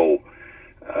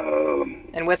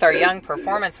 And with our young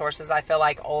performance horses, I feel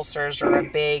like ulcers are a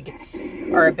big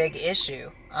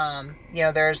issue. You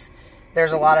know, there's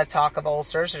a lot of talk of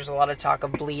ulcers. There's a lot of talk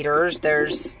of bleeders.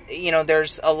 There's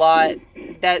a lot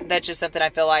that's just something I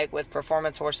feel like with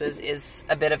performance horses is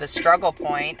a bit of a struggle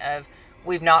point of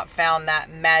we've not found that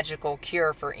magical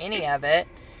cure for any of it.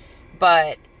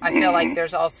 But I feel like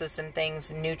there's also some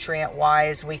things nutrient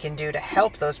wise we can do to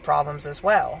help those problems as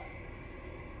well.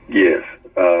 Yes.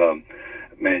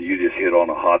 Man, you just hit on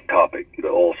a hot topic, the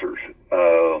ulcers.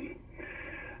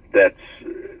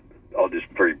 I'll just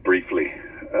very briefly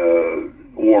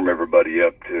warm everybody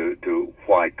up to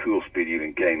why CoolSpeed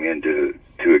even came into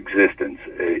existence.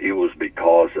 It was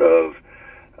because of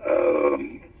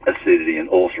acidity and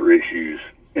ulcer issues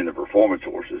in the performance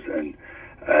horses, and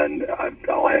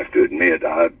I'll have to admit,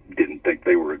 I didn't think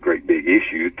they were a great big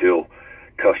issue till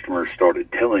customers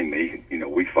started telling me, you know,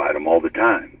 we fight them all the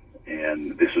time,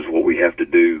 and this is what we have to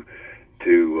do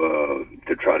to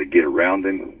try to get around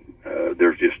them.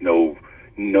 There's just no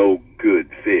good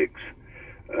fix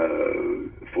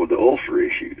for the ulcer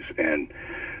issues. And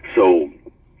so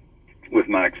with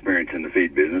my experience in the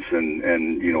feed business and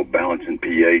and balancing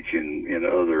pH in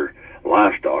other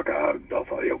livestock, I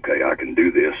thought, okay, I can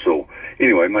do this. So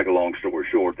anyway, make a long story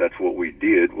short, that's what we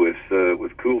did with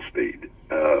Cool Speed.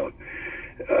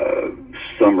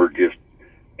 Summer just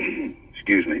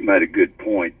excuse me, made a good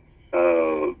point.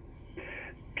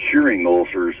 Curing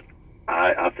ulcers,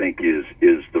 I think is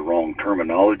the wrong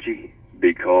terminology,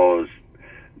 because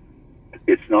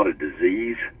it's not a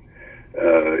disease.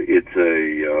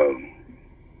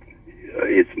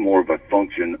 It's more of a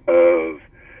function of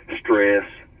stress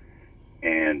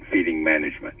and feeding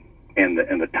management and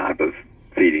the type of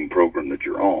feeding program that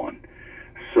you're on.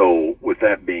 So with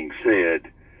that being said,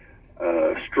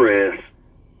 stress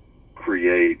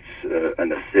creates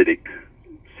an acidic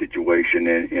situation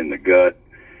in the gut.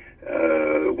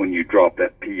 When you drop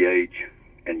that pH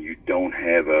and you don't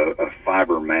have a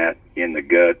fiber mat in the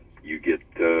gut, you get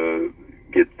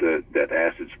that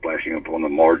acid splashing up on the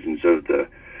margins of the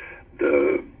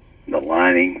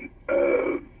lining.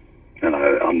 And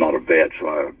I'm not a vet,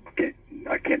 so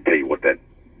I can't tell you what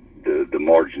the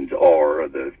margins are, or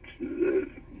the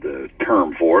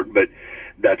term for it, but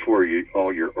that's where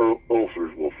all your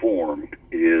ulcers will form,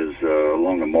 is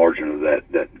along the margin of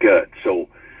that gut. So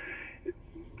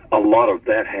a lot of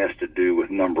that has to do with,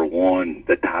 number one,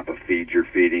 the type of feed you're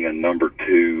feeding, and number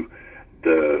two,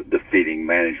 the feeding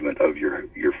management of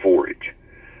your forage.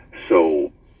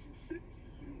 So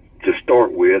to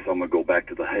start with, I'm going to go back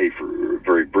to the hay for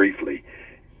very briefly.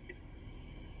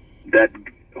 That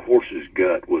horse's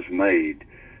gut was made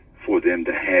for them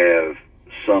to have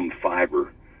some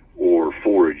fiber or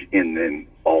forage in them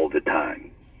all the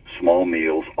time. Small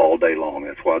meals all day long.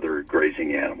 That's why they're a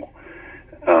grazing animal.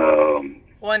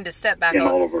 One, to step back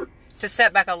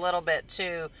a little bit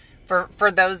too,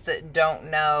 for those that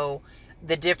don't know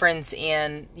the difference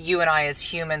in you and I as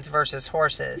humans versus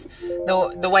horses.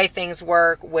 The way things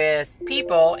work with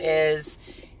people is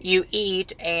you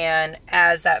eat, and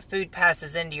as that food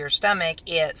passes into your stomach,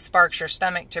 it sparks your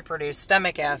stomach to produce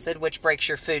stomach acid, which breaks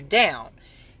your food down.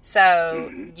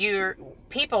 So your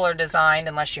people are designed,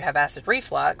 unless you have acid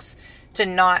reflux, to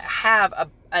not have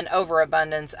an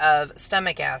overabundance of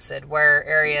stomach acid,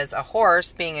 whereas a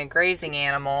horse, being a grazing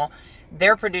animal,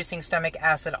 they're producing stomach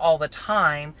acid all the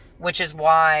time, which is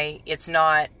why it's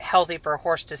not healthy for a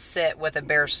horse to sit with a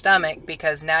bare stomach,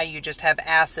 because now you just have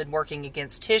acid working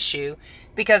against tissue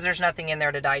because there's nothing in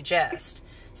there to digest.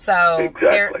 So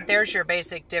exactly. There's your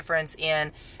basic difference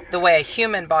in the way a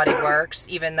human body works.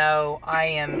 Even though I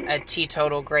am a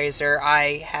teetotal grazer,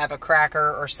 I have a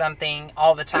cracker or something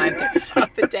all the time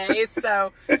throughout the day.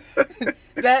 So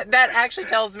that actually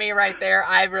tells me right there,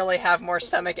 I really have more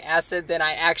stomach acid than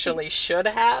I actually should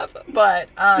have. But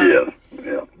yeah.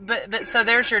 But so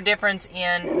there's your difference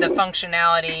in the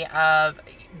functionality of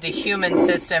the human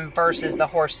system versus the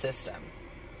horse system.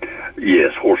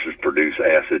 Yes, horses produce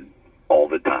acid all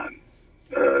the time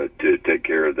to take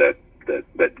care of that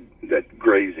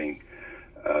grazing.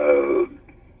 Well,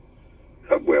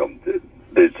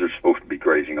 they're supposed to be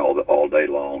grazing all day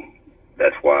long.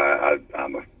 That's why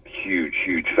I'm a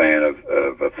huge fan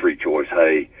of a free choice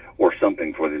hay, or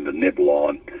something for them to nibble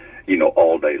on,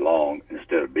 all day long,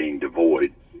 instead of being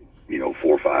devoid, 4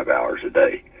 or 5 hours a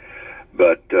day.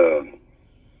 But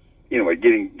anyway,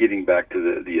 getting back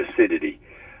to the acidity.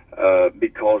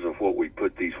 Because of what we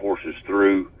put these horses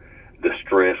through, the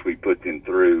stress we put them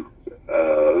through,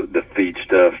 the feed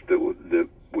stuff that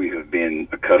we have been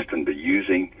accustomed to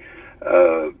using,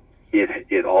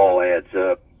 it all adds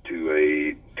up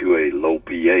to a low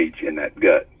pH in that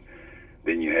gut.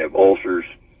 Then you have ulcers.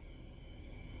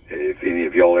 If any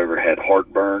of y'all ever had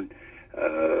heartburn,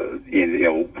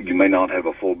 you may not have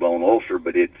a full-blown ulcer,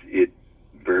 but it's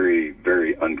very,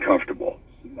 very uncomfortable.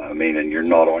 I mean, and you're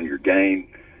not on your game,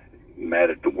 mad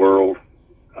at the world.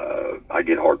 I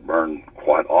get heartburn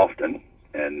quite often,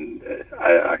 and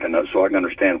I can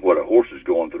understand what a horse is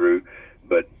going through.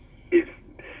 But if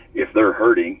they're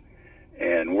hurting,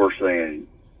 and we're saying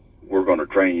we're going to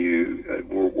train you,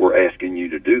 we're asking you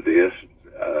to do this,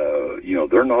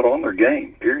 they're not on their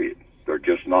game. Period. They're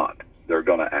just not. They're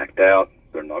going to act out.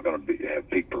 They're not going to have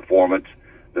peak performance.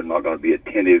 They're not going to be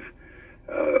attentive.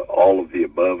 All of the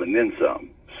above and then some.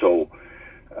 So,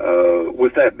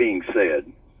 with that being said,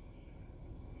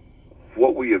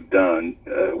 what we have done,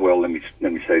 let me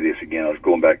say this again. I was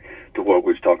going back to what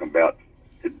we was talking about.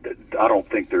 I don't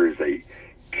think there is a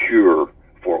cure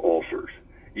for ulcers.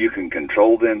 You can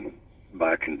control them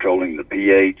by controlling the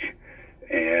pH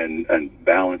and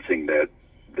balancing that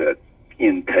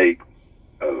intake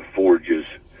of forages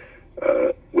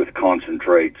with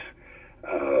concentrates.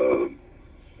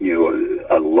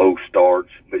 A low starch,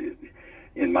 but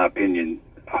in my opinion,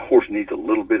 a horse needs a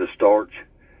little bit of starch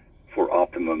for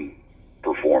optimum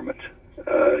performance,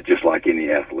 just like any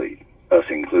athlete, us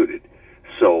included.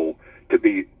 So to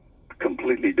be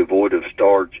completely devoid of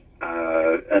starch,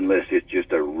 unless it's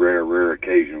just a rare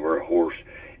occasion where a horse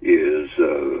is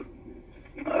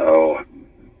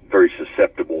very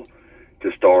susceptible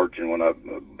to starch,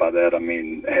 and by that I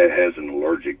mean has an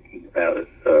allergic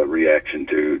reaction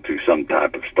to some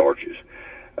type of starches.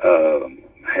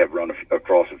 Have run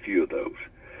across a few of those,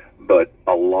 but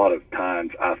a lot of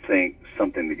times I think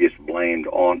something that gets blamed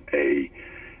on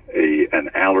an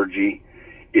allergy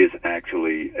is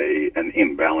actually an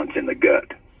imbalance in the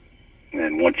gut,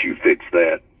 and once you fix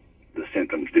that, the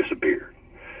symptoms disappear.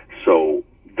 So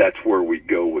that's where we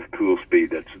go with Cool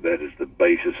Speed. That is the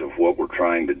basis of what we're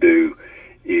trying to do,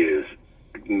 is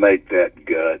make that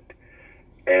gut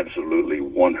absolutely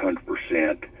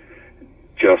 100%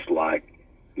 just like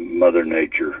Mother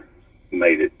Nature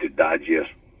made it to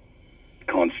digest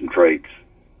concentrates,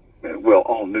 well,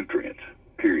 all nutrients,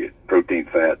 period. Protein,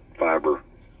 fat, fiber,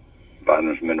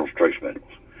 vitamins, minerals, trace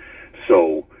minerals.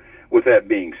 So with that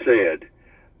being said,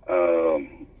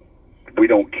 we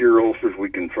don't cure ulcers, we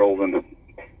control them,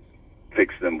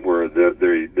 fix them where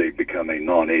they become a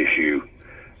non-issue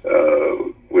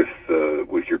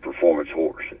with your performance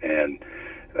horse. And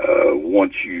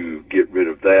once you get rid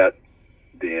of that,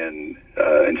 then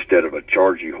instead of a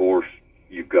chargy horse,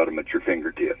 you've got them at your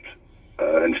fingertips.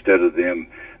 Instead of them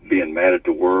being mad at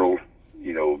the world,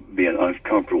 being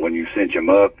uncomfortable when you cinch them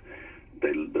up,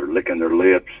 they're licking their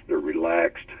lips, they're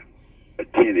relaxed,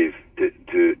 attentive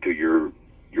to your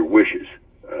wishes.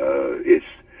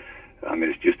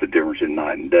 It's just a difference in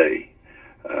night and day.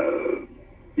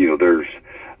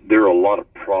 There are a lot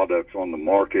of products on the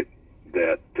market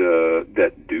that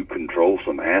do control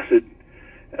some acid.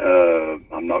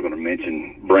 I'm not going to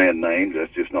mention brand names.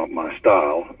 That's just not my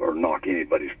style, or knock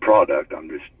anybody's product. I'm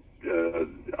just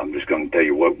going to tell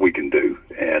you what we can do,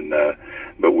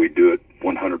 but we do it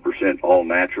 100% all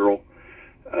natural.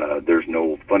 There's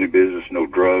no funny business, no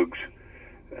drugs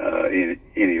in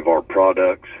any of our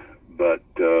products, but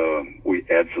we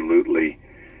absolutely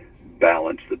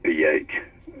balance the pH.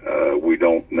 We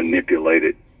don't manipulate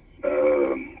it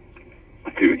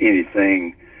through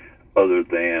anything other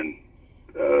than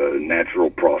natural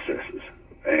processes,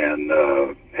 and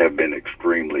have been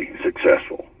extremely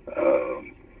successful.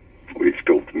 We've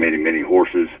scoped many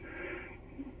horses,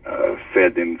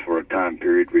 fed them for a time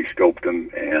period, rescoped them,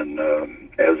 and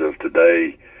as of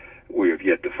today, we have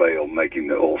yet to fail making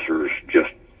the ulcers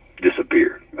just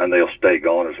disappear, and they'll stay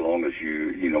gone as long as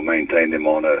you maintain them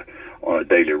on a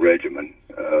daily regimen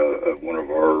of one of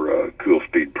our Cool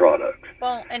Speed products.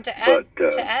 Well, and to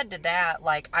add to that,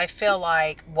 like, I feel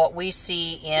like what we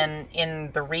see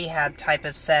in the rehab type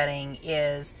of setting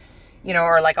is,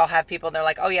 or like I'll have people, they're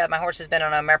like, oh yeah, my horse has been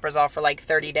on omeprazole for like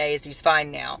 30 days, he's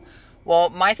fine now. Well,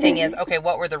 my thing is, okay,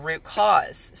 what were the root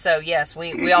cause? So yes,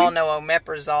 we all know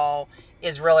omeprazole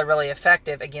is really, really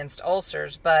effective against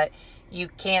ulcers, but you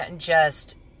can't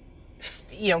just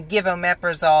give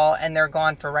omeprazole and they're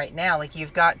gone for right now. Like,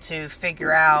 you've got to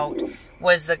figure out,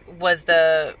 was it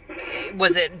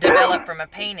developed from a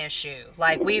pain issue?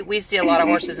 Like, we see a lot of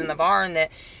horses in the barn that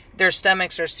their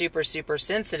stomachs are super, super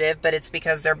sensitive, but it's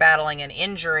because they're battling an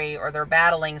injury or they're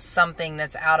battling something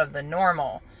that's out of the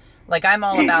normal. Like, I'm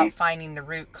all about finding the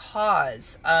root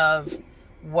cause of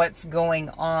what's going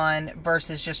on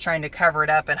versus just trying to cover it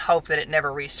up and hope that it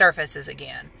never resurfaces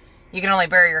again. You can only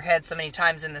bury your head so many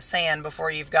times in the sand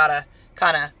before you've got to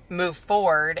kind of move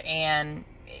forward. And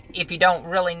if you don't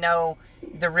really know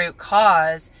the root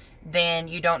cause, then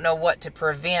you don't know what to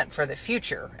prevent for the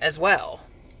future as well.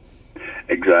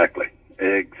 Exactly.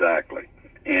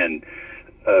 And,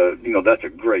 that's a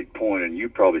great point, and you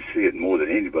probably see it more than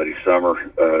anybody, Summer,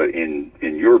 in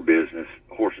your business.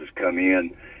 Horses come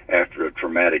in after a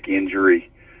traumatic injury,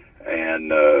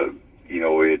 and,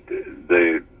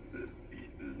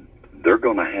 they're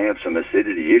going to have some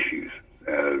acidity issues,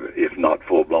 if not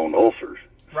full-blown ulcers.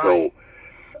 Right.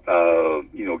 So,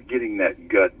 getting that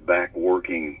gut back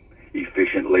working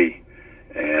efficiently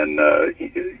and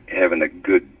having a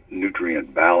good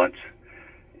nutrient balance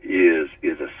is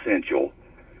essential,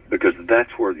 because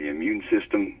that's where the immune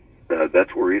system,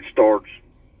 that's where it starts.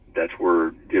 That's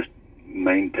where just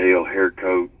mane, tail, hair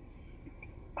coat,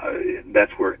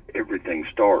 that's where everything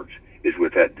starts, is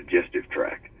with that digestive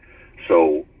tract.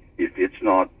 So if it's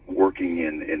not working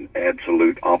in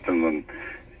absolute optimum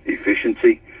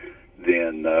efficiency,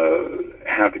 then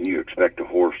how can you expect a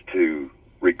horse to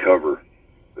recover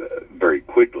very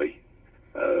quickly?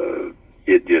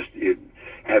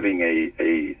 Having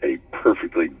a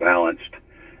perfectly balanced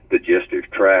digestive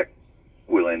tract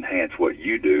will enhance what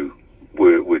you do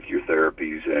with your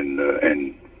therapies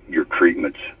and your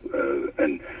treatments.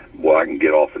 And well, I can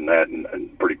get off in that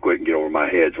and pretty quick and get over my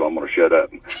head, so I'm going to shut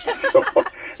up.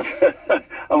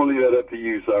 I'm going to leave that up to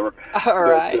you, Summer. All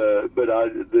right. But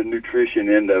the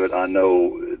nutrition end of it, I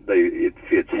know it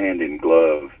fits hand in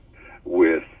glove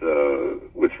with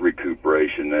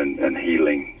recuperation and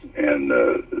healing and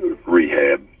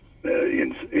rehab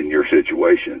in your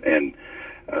situation. And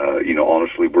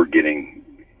honestly, we're getting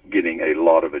a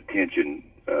lot of attention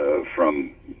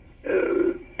from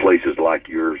places like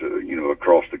yours,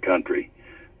 across the country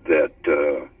that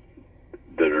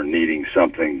are needing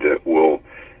something that will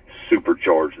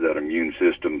supercharge that immune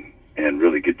system and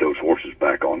really get those horses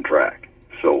back on track.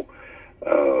 So,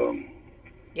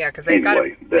 yeah, because they've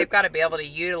got to be able to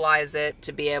utilize it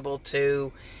to be able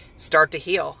to start to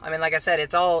heal. I mean, like I said,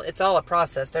 it's all a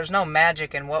process. There's no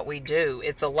magic in what we do.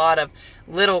 It's a lot of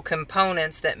little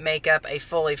components that make up a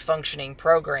fully functioning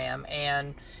program.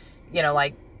 And,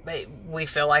 we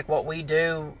feel like what we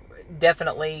do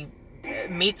definitely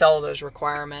meets all of those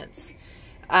requirements.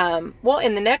 Well,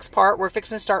 in the next part, we're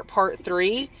fixing to start part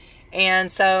 3.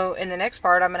 And so in the next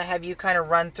part, I'm going to have you kind of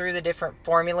run through the different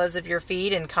formulas of your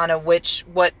feed and kind of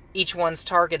what each one's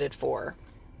targeted for.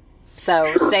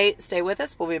 So stay with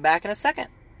us. We'll be back in a second.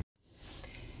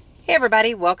 Hey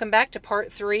everybody, welcome back to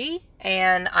part 3,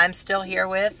 and I'm still here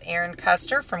with Aaron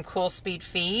Custer from Cool Speed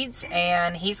Feeds,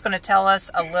 and he's going to tell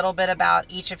us a little bit about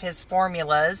each of his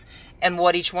formulas and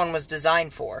what each one was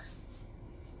designed for.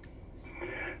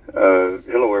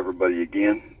 Hello everybody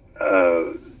again.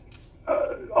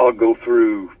 I'll go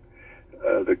through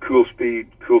the Cool Speed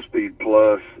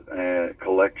Plus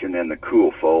collection and the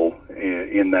Cool Foal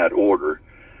in that order.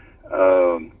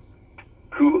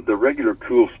 The regular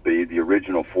Cool Speed, the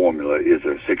original formula, is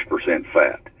a 6%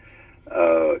 fat.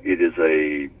 It is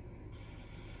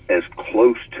as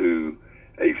close to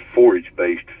a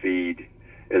forage-based feed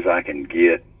as I can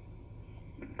get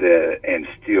and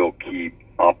still keep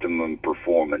optimum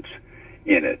performance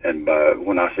in it. And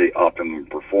when I say optimum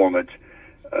performance,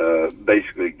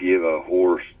 basically give a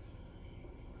horse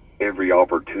every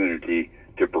opportunity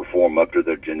to perform up to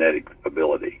their genetic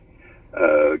ability.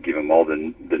 Give them all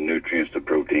the nutrients, the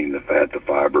protein, the fat, the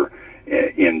fiber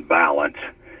in balance.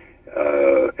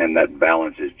 And that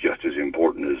balance is just as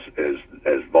important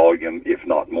as volume, if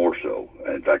not more so.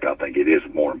 In fact, I think it is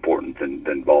more important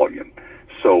than volume.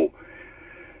 So,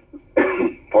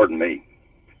 pardon me.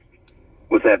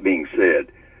 With that being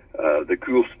said, the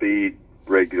Cool Speed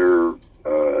regular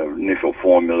initial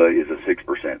formula is a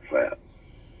 6% fat.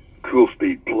 Cool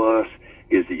Speed Plus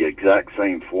is the exact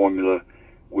same formula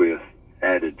with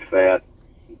added fat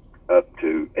up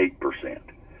to 8%.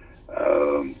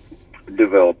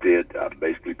 Developed it. I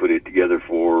basically put it together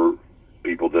for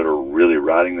people that are really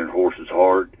riding their horses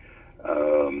hard.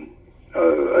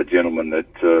 A gentleman that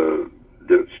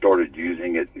started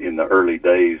using it in the early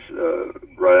days,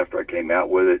 right after I came out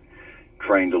with it,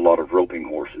 trained a lot of roping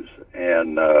horses,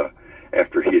 and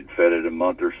after he had fed it a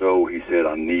month or so, he said,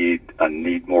 I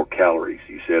need more calories.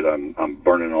 He said, I'm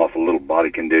burning off a little body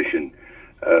condition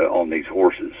on these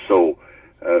horses. So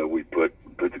we put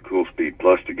the Cool Speed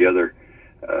Plus together,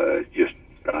 just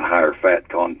a higher fat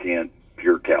content,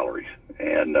 pure calories,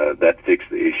 and that fixed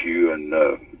the issue, and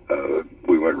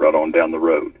we went right on down the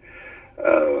road.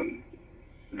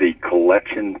 The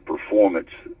collection performance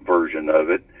version of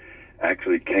it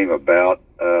actually came about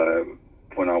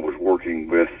when I was working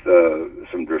with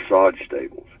some dressage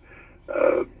stables.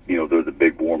 They're the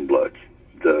big warm bloods,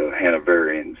 the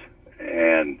Hanoverians,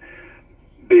 and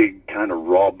big kind of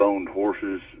raw-boned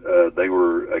horses. They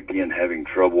were, again, having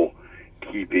trouble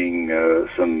keeping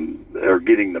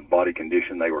getting the body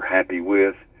condition they were happy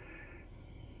with.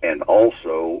 And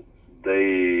also,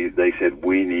 they said,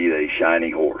 we need a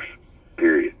shiny horse,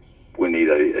 period. We need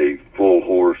a full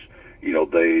horse.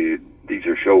 These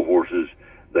are show horses.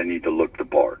 They need to look the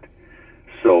part.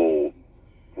 So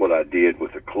what I did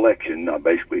with the collection, I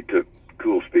basically took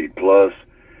Cool Speed Plus.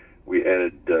 We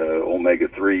added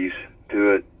omega-3s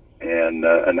to it and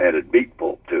added beet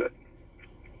pulp to it.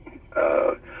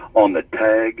 On the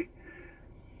tag,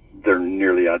 they're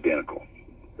nearly identical.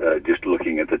 Just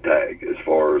looking at the tag as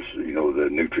far as, the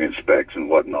nutrient specs and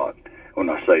whatnot. When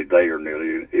I say they are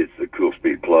nearly, it's the Cool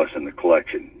Speed Plus and the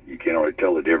collection. You can't already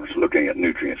tell the difference looking at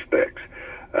nutrient specs.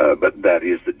 But that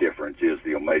is the difference, is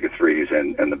the omega-3s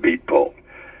and the beet pulp.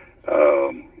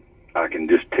 I can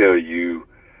just tell you,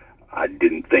 I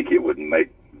didn't think it would make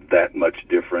that much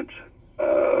difference.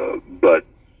 But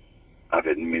I've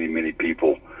had many, many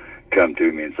people come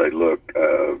to me and say, look,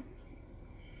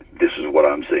 this is what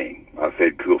I'm seeing. I've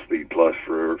fed Cool Speed Plus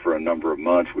for a number of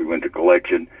months. We went to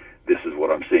collection. this is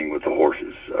what I'm seeing with the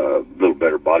horses. A little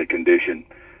better body condition,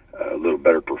 a little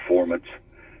better performance.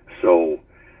 So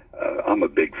I'm a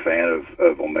big fan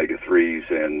of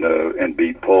omega-3s and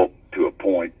beet pulp to a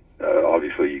point.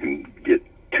 Obviously, you can get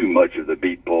too much of the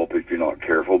beet pulp if you're not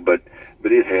careful, but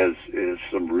it has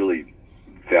some really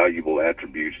valuable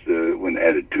attributes when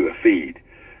added to a feed.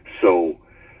 So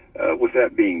with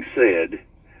that being said,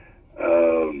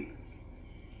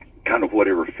 kind of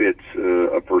whatever fits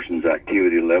a person's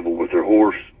activity level with their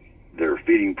horse, their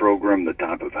feeding program, the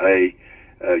type of hay,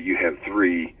 you have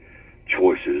three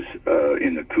choices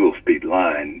in the Cool Speed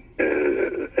line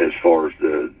as far as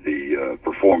the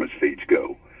performance feeds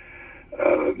go.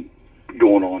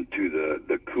 Going on to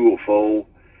the Cool Foal,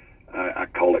 I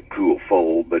call it Cool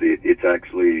Foal, but it's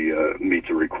actually meets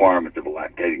a requirement of a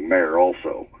lactating mare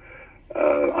also.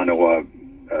 I know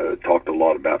I've talked a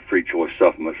lot about free choice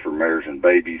supplements for mares and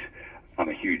babies. I'm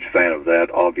a huge fan of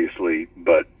that, obviously,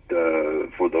 but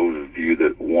for those of you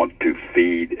that want to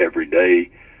feed every day,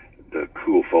 the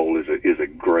Cool Foal is a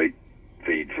great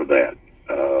feed for that.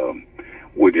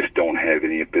 We just don't have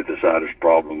any epiphysitis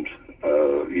problems.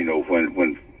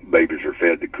 When babies are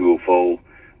fed the Cool Foal,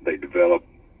 they develop.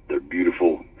 They're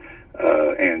beautiful.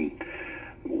 And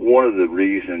one of the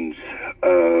reasons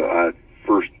I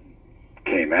first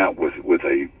came out with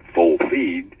a full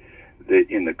feed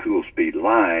in the Cool Speed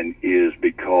line is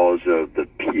because of the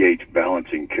pH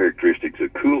balancing characteristics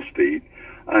of Cool Speed.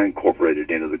 I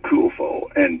incorporated into the Cool Foal.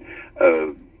 And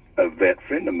a vet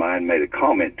friend of mine made a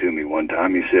comment to me one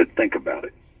time. He said, think about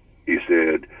it. He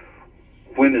said,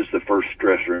 when is the first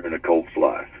stressor in a colt's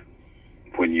life?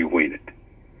 When you wean it.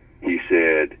 He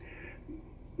said,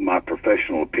 my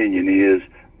professional opinion is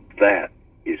that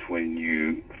is when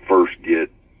you first get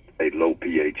a low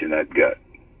pH in that gut.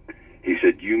 He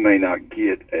said, you may not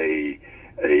get a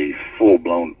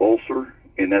full-blown ulcer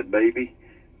in that baby,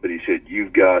 but he said,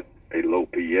 you've got a low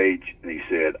pH, and he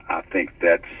said, I think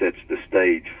that sets the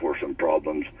stage for some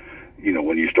problems,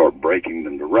 when you start breaking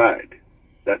them to ride,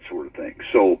 that sort of thing.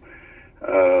 So,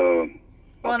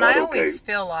 well, and I always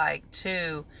feel like,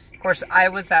 too, of course, I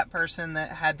was that person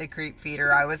that had the creep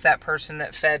feeder. I was that person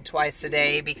that fed twice a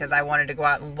day because I wanted to go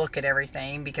out and look at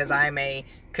everything because I'm a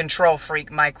control freak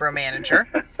micromanager.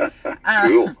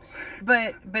 Cool.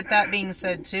 But that being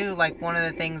said, too, like one of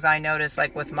the things I noticed,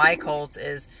 like with my colts,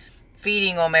 is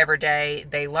feeding them every day.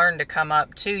 They learn to come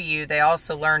up to you. They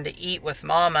also learn to eat with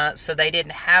mama, so they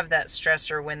didn't have that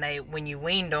stressor when you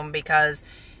weaned them because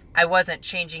I wasn't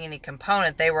changing any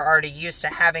component. They were already used to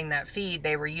having that feed.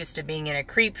 They were used to being in a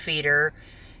creep feeder.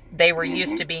 They were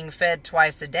used to being fed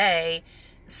twice a day.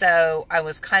 So I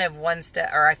was kind of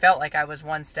I felt like I was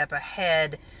one step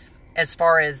ahead as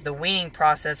far as the weaning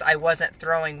process. I wasn't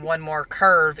throwing one more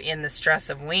curve in the stress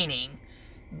of weaning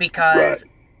because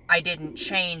I didn't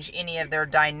change any of their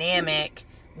dynamic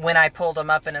when I pulled them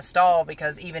up in a stall,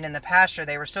 because even in the pasture,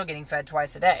 they were still getting fed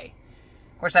twice a day.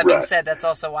 Of course, that being said, that's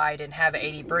also why I didn't have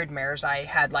 80 brood mares. I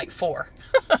had like 4.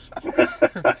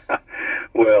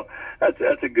 Well,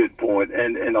 that's a good point.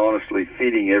 And honestly,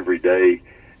 feeding every day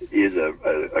is a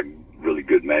really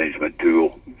good management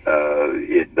tool.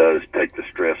 It does take the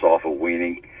stress off of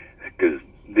weaning, because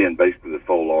then basically the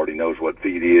foal already knows what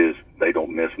feed is. They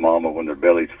don't miss mama when their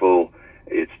belly's full.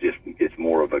 It's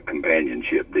more of a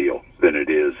companionship deal than it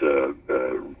is a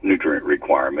nutrient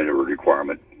requirement or a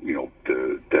requirement,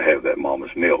 to have that mama's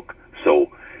milk. So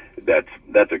that's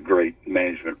a great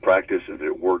management practice. If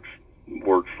it works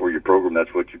for your program,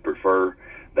 that's what you prefer.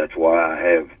 That's why I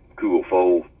have Cool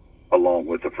Foal along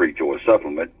with the free choice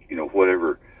supplement.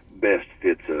 Whatever best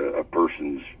fits a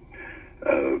person's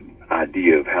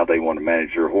idea of how they want to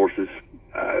manage their horses,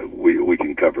 we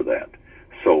can cover that.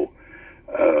 So,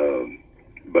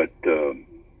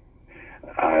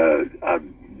 I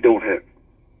don't have,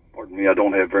 I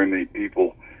don't have very many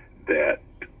people that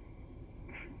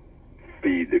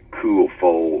feed the Cool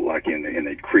Foal like in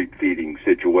a creep feeding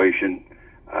situation.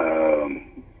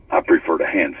 I prefer to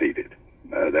hand feed it.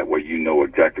 That way you know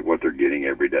exactly what they're getting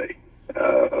every day.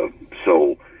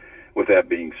 So with that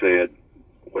being said,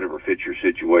 whatever fits your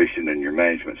situation and your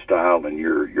management style and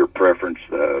your preference,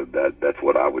 that's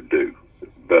what I would do.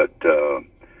 But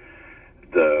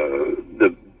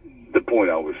the point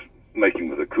I was making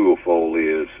with the Cool Foal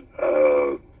is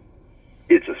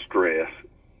it's a stress.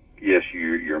 Yes,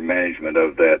 your management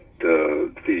of that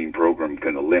feeding program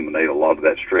can eliminate a lot of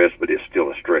that stress, but it's still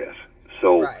a stress.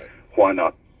 So why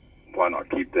not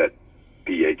keep that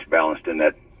pH balanced in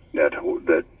that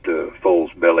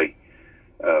foal's belly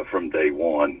from day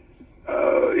one,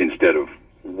 instead of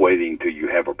waiting till you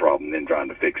have a problem and then trying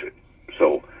to fix it.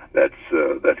 So that's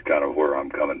kind of where I'm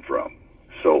coming from.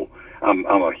 So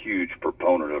I'm a huge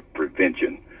proponent of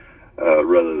prevention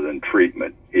rather than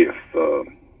treatment.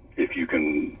 If you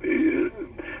can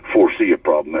foresee a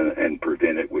problem and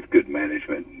prevent it with good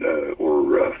management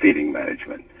or feeding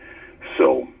management.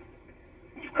 So,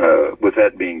 with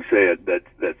that being said,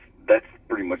 that's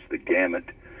pretty much the gamut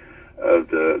of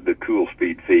the cool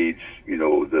speed feeds. You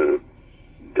know, the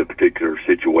particular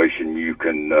situation you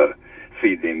can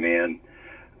feed them in.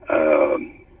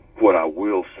 What I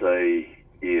will say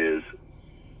is,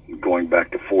 going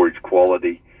back to forage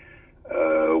quality,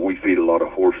 we feed a lot of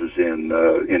horses in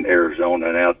Arizona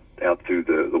and out through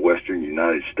the western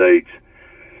United States.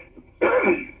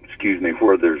 Excuse me,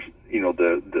 where there's, you know,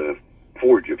 the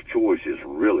forage of choice is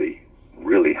really,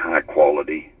 really high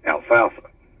quality alfalfa,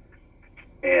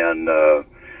 and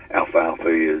alfalfa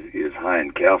is high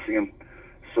in calcium.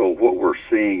 So what we're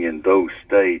seeing in those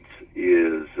states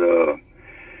is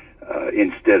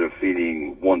instead of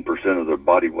feeding 1% of their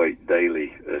body weight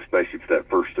daily, especially for that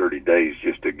first 30 days,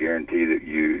 just to guarantee that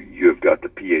you have got the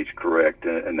pH correct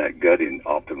and that gut in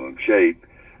optimum shape,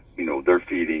 you know, they're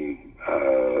feeding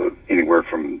anywhere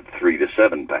from 3 to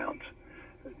 7 pounds,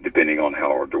 depending on how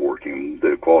hard they're working,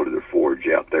 the quality of their forage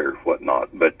out there, whatnot.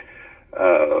 But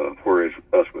whereas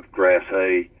us with grass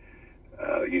hay,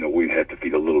 you know, we have to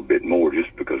feed a little bit more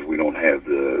just because we don't have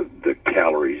the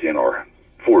calories in our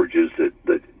forages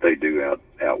that they do out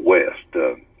west.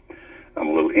 I'm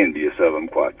a little envious of them,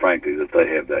 quite frankly, that they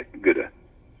have that good a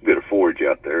forage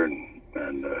out there,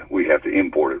 and we have to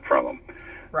import it from them,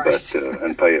 right? But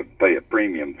and pay a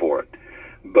premium for it.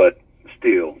 But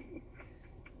still,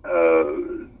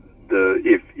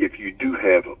 if you do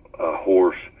have a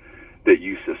horse that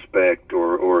you suspect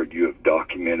or you have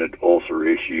documented ulcer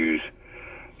issues,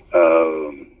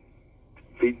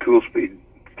 feed cool speed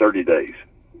 30 days.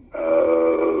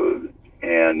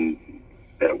 And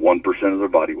at 1% of their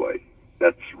body weight,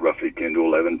 that's roughly 10 to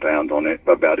 11 pounds on it,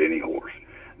 about any horse.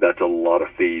 That's a lot of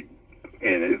feed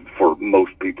for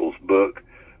most people's book,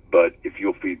 but if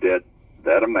you'll feed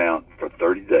that amount for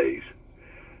 30 days,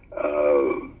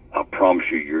 I promise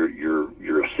you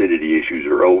your acidity issues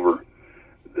are over.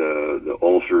 The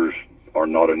ulcers are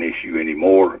not an issue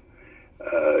anymore.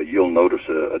 You'll notice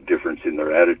a difference in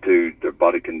their attitude, their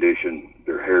body condition,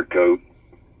 their hair coat.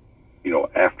 You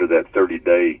know, after that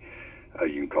 30-day,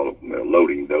 you can call it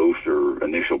loading dose or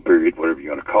initial period, whatever you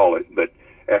want to call it. But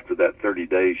after that 30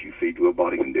 days, you feed to a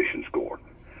body condition score.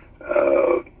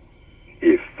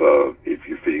 If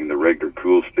you're feeding the regular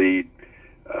cool speed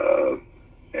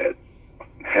at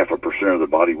 0.5% of the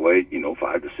body weight, you know,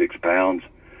 5 to 6 pounds,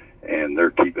 and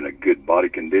they're keeping a good body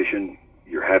condition,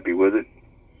 you're happy with it,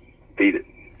 feed it.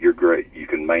 You're great. You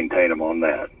can maintain them on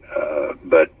that.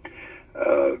 But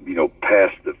you know,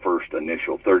 past the first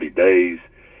initial 30 days,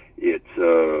 it's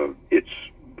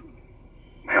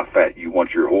how fat you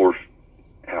want your horse,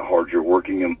 how hard you're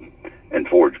working him, and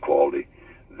forage quality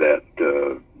that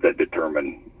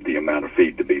determine the amount of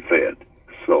feed to be fed.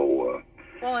 So,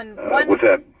 well, and with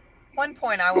that, one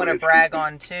point I want to brag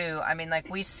on too. I mean, like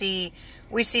we see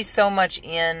so much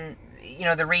in, you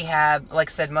know, the rehab. Like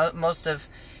I said, most of,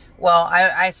 well,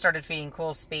 I started feeding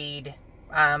cool speed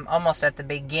almost at the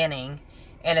beginning.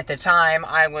 And at the time,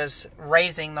 I was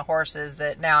raising the horses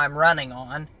that now I'm running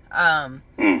on.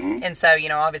 And so, you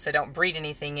know, obviously I don't breed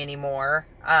anything anymore.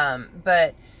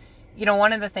 But, you know,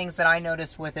 one of the things that I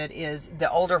noticed with it is the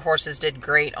older horses did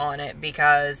great on it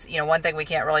because, you know, one thing we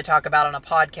can't really talk about on a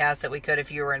podcast that we could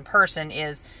if you were in person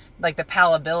is, like, the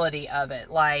palatability of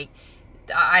it. Like,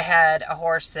 I had a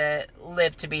horse that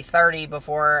lived to be 30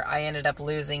 before I ended up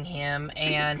losing him,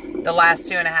 and the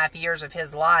last 2.5 years of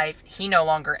his life, he no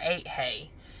longer ate hay.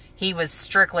 He was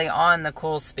strictly on the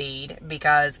cool speed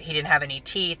because he didn't have any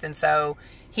teeth, and so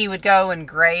he would go and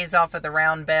graze off of the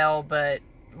round bale, but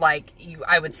like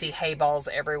I would see hay balls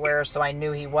everywhere, so I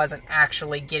knew he wasn't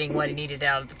actually getting what he needed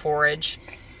out of the forage.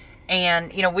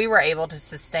 And, you know, we were able to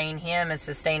sustain him and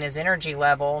sustain his energy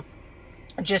level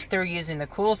just through using the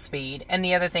cool speed. And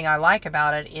the other thing I like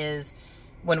about it is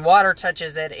when water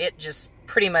touches it, it just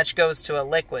pretty much goes to a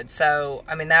liquid. So,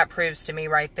 I mean, that proves to me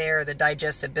right there the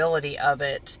digestibility of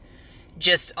it,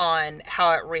 just on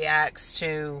how it reacts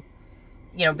to,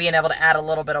 you know, being able to add a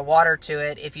little bit of water to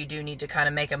it if you do need to kind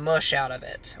of make a mush out of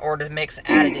it or to mix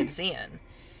additives in.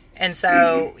 And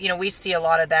so, you know, we see a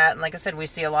lot of that. And like I said, we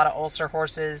see a lot of ulcer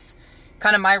horses.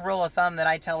 Kind of my rule of thumb that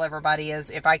I tell everybody is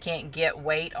if I can't get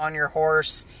weight on your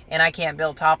horse and I can't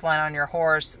build top line on your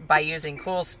horse by using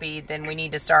cool speed, then we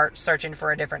need to start searching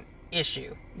for a different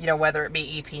issue. You know, whether it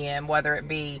be EPM, whether it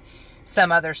be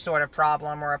some other sort of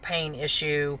problem or a pain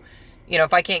issue. You know,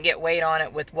 if I can't get weight on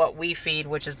it with what we feed,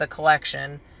 which is the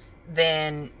collection,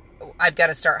 then I've got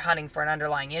to start hunting for an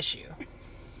underlying issue.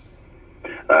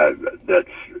 That's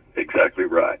exactly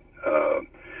right.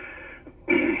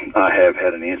 I have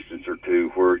had an instance or two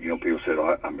where, people said,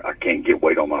 I can't get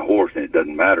weight on my horse, and it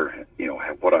doesn't matter,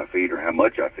 what I feed or how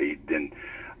much I feed. Then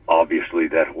obviously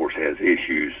that horse has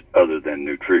issues other than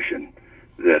nutrition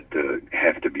that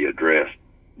have to be addressed,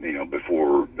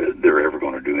 before they're ever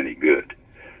going to do any good.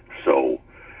 So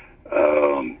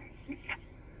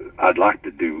I'd like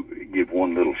to give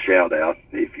one little shout out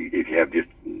if you have just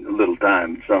a little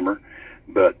time, Summer,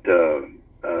 but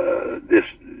this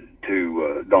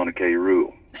to Donna K.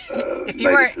 Rule. If you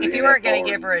weren't going to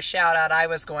give her a shout out, I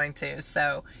was going to.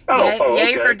 So yay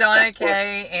okay. for Donna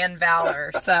K. and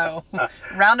Valor. So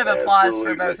round of applause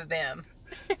Absolutely. for both of them.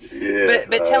 Yes,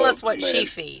 But tell us what man. she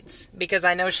feeds, because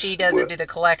I know she doesn't do the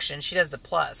collection. She does the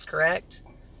plus, correct?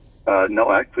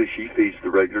 No, actually, she feeds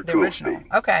the regular The Cool original.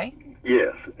 Speed. Okay.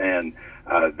 Yes, and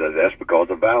that's because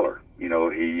of Valor.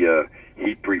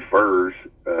 He prefers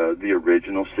the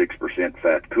original 6%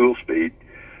 fat Cool Speed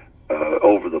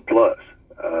over the plus.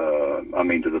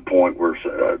 To the point where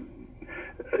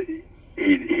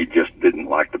he just didn't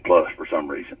like the plus for some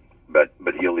reason. But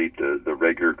he'll eat the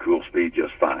regular Cool Speed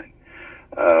just fine.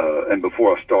 And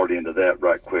before I start into that,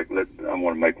 right quick, I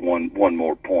want to make one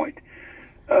more point.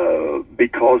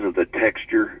 Because of the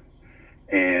texture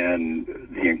and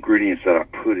the ingredients that I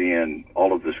put in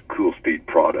all of this Cool Speed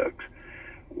products,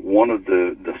 one of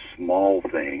the small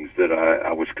things that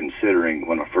I was considering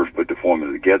when I first put the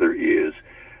formula together is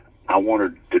I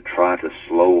wanted to try to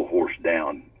slow a horse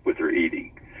down with her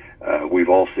eating. We've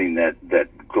all seen that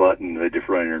glutton, they just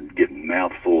run in and get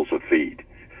mouthfuls of feed.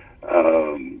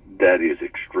 That is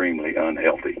extremely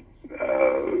unhealthy.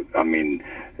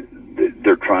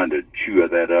 They're trying to chew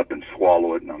that up and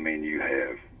swallow it, and you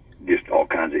have just all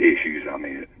kinds of issues.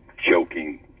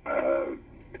 Choking.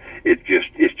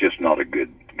 It's just not a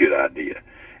good idea,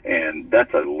 and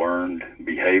that's a learned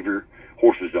behavior.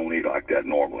 Horses don't eat like that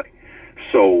normally.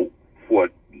 So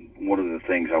one of the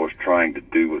things I was trying to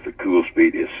do with the Cool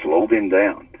Speed is slow them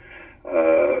down.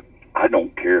 I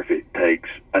don't care if it takes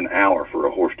an hour for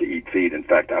a horse to eat feed. In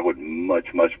fact, I would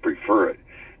much prefer it,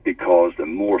 because the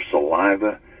more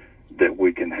saliva that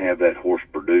we can have that horse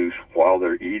produce while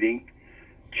they're eating,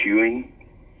 chewing,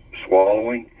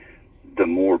 swallowing, the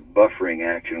more buffering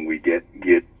action we get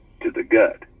to the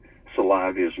gut.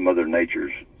 Saliva is Mother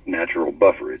Nature's natural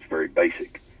buffer. It's very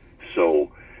basic.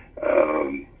 So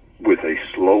with a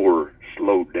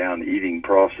slowed down eating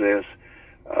process,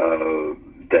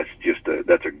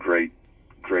 that's a great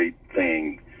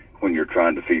thing when you're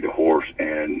trying to feed a horse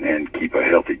and keep a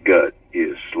healthy gut,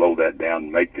 is slow that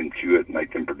down, make them chew it,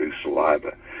 make them produce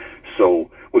saliva. So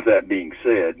with that being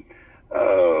said,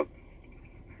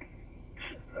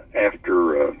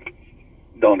 after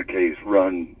Donna K's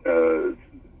run to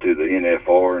the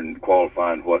NFR and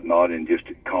qualifying and whatnot, and just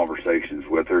conversations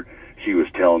with her, she was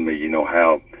telling me,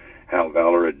 how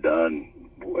Valor had done,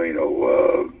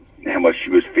 how much she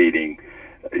was feeding,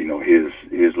 his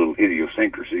little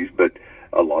idiosyncrasies, but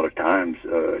a lot of times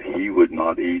he would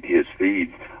not eat his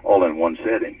feed all in one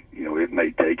setting. It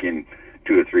may take him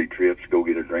 2 or 3 trips, go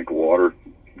get a drink of water,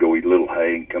 go eat a little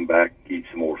hay, and come back, eat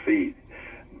some more feed.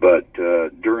 But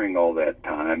during all that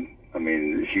time,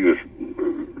 she was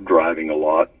driving a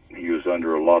lot. He was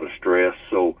under a lot of stress.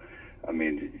 So,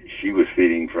 she was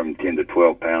feeding from 10 to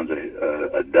 12 pounds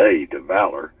a day to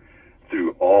Valor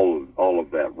through all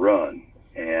of that run.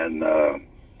 And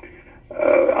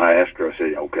I asked her, I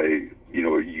said, okay,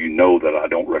 that I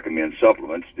don't recommend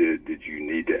supplements. Did you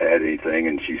need to add anything?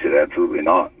 And she said, absolutely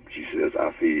not. She says,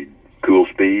 I feed Cool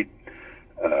Speed,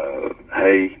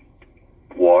 hay,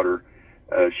 water.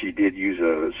 She did use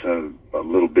a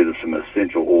little bit of some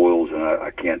essential oils, and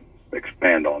I can't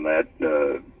expand on that.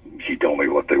 She told me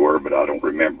what they were, but I don't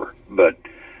remember. But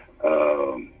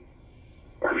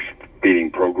her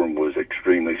feeding program was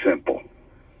extremely simple: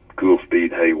 Cool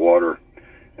Speed, hay, water,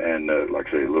 and like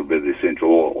I say, a little bit of the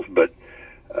essential oils. But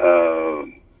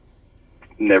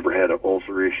never had an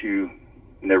ulcer issue.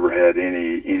 Never had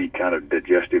any kind of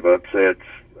digestive upsets.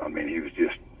 He was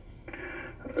just.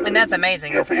 And that's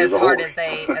amazing. As hard as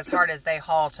they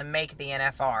haul to make the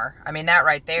NFR. That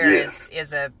right there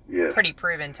is a pretty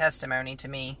proven testimony to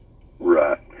me.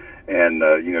 Right. And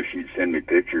she'd send me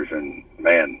pictures, and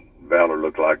man, Valor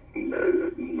looked like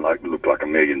 $1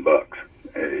 million.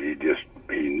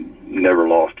 He never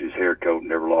lost his hair coat,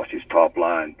 never lost his top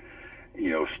line.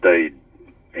 Stayed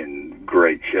in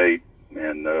great shape,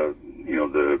 and the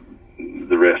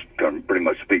rest pretty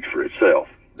much speaks for itself.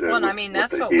 Well,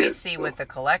 that's what we see with the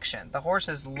collection. The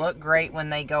horses look great when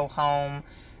they go home.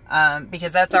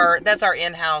 because that's our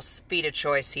in-house feed of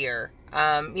choice here.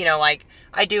 Like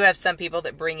I do have some people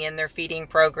that bring in their feeding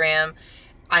program.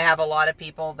 I have a lot of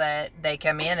people that they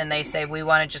come in and they say, we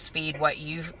want to just feed what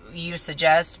you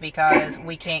suggest because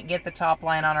we can't get the top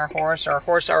line on our horse. Our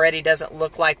horse already doesn't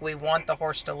look like we want the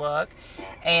horse to look.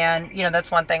 And, that's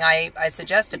one thing I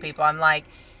suggest to people. I'm like,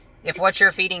 if what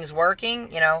you're feeding is working,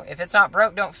 if it's not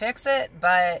broke, don't fix it.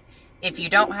 But if you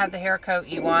don't have the hair coat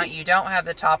you want, you don't have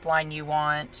the top line you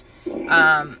want,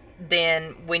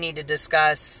 then we need to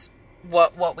discuss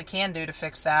what we can do to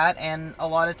fix that. And a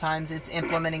lot of times it's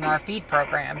implementing our feed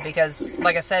program because,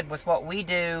 like I said, with what we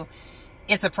do,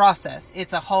 it's a process.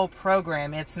 It's a whole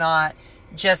program. It's not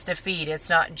just a feed. It's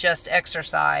not just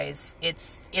exercise.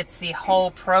 It's the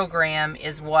whole program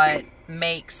is what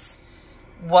makes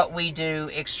what we do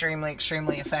extremely,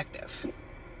 extremely effective.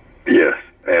 Yes,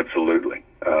 absolutely.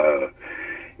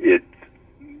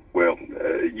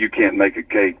 You can't make a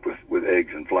cake with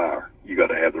eggs and flour. You got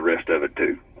to have the rest of it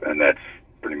too, and that's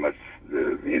pretty much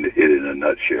it in a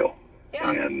nutshell.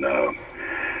 Yeah. And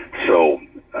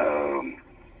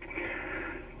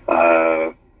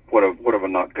what have I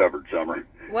not covered, Summer?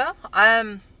 Well,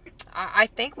 I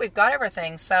think we've got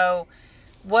everything. So,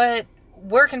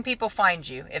 where can people find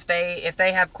you if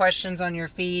they have questions on your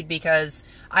feed? Because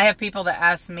I have people that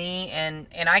ask me, and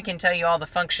I can tell you all the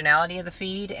functionality of the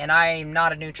feed, and I'm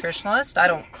not a nutritionalist. I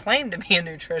don't claim to be a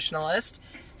nutritionalist,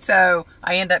 so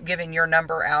I end up giving your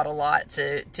number out a lot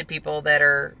to people that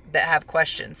have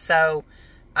questions. So,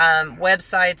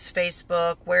 websites,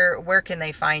 Facebook, where can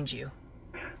they find you?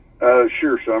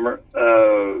 Sure, Summer.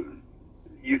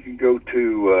 You can go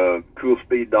to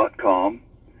coolspeed.com.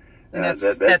 And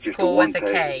that's cool with a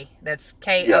K. That's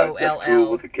KOLL. Yeah, that's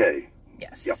cool with a K.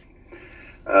 Yes. Yep.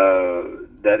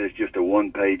 That is just a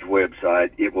one-page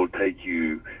website. It will take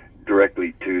you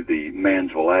directly to the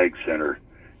Mansville Ag Center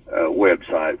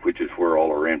website, which is where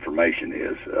all our information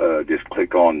is. Just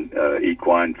click on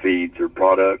equine feeds or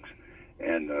products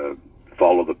and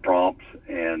follow the prompts,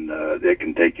 and that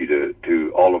can take you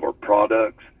to all of our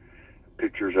products,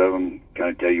 pictures of them,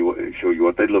 kind of show you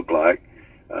what they look like.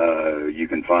 You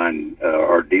can find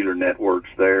our dealer networks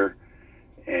there,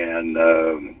 and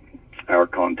our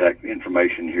contact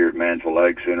information here at Mansville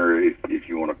Ag Center if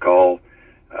you want to call.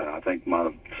 I think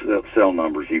my cell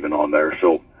number's even on there.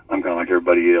 So I'm kind of like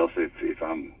everybody else. If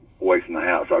I'm away from the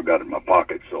house, I've got it in my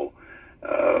pocket. So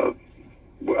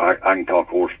I can talk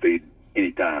horse feed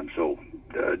anytime. So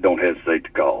don't hesitate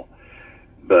to call.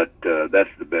 But that's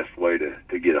the best way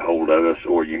to get a hold of us,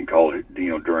 or you can call it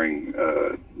during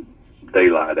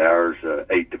daylight hours,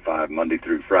 8 to 5, Monday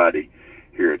through Friday,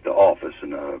 here at the office,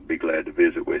 and be glad to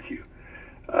visit with you.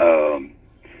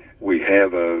 We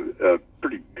have a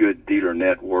pretty good dealer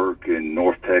network in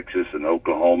North Texas and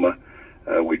Oklahoma.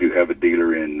 We do have a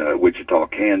dealer in Wichita,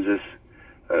 Kansas,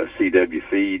 CW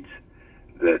Feeds,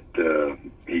 that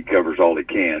he covers all he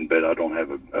can, but I don't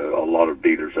have a lot of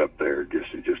dealers up there,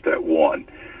 just that one.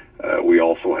 We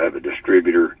also have a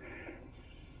distributor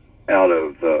out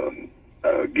of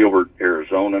Gilbert,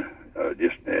 Arizona,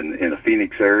 just in the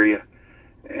Phoenix area,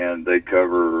 and they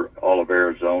cover all of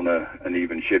Arizona and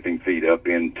even shipping feed up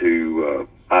into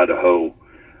Idaho,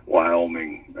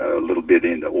 Wyoming, a little bit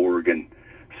into Oregon.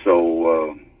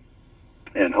 So,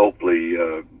 and hopefully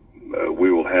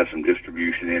we will have some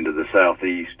distribution into the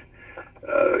southeast,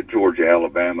 Georgia,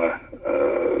 Alabama,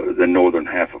 the northern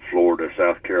half of Florida,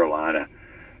 South Carolina,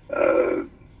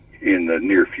 in the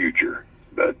near future.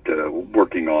 But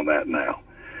working on that now.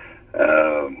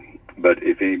 But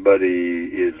if anybody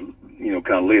is,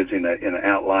 kind of lives in an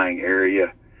outlying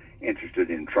area, interested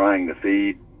in trying the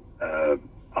feed,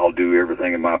 I'll do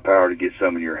everything in my power to get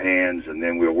some in your hands, and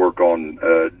then we'll work on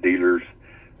dealers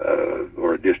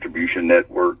or a distribution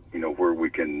network, where we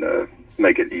can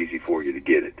make it easy for you to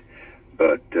get it.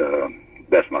 But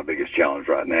that's my biggest challenge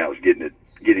right now, is getting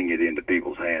it into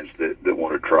people's hands that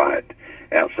want to try it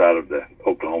outside of the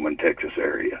Oklahoma and Texas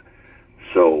area.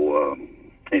 So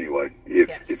anyway,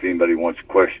 if anybody wants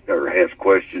question or has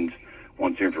questions,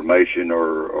 wants information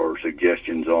or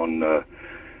suggestions on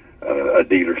a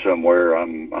dealer somewhere,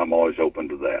 I'm always open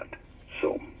to that.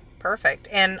 So perfect.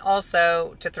 And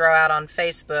also to throw out on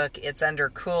Facebook, it's under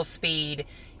Cool Speed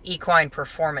Equine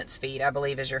Performance Feed, I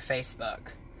believe, is your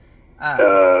Facebook.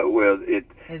 Well, the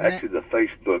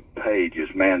Facebook page is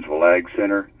Mansville Ag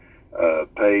Center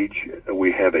page.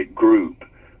 We have a group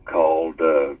called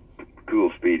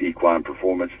Cool Speed Equine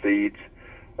Performance Feeds.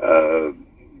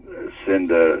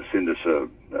 Send us a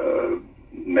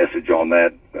message on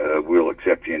that. We'll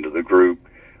accept you into the group.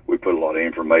 We put a lot of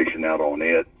information out on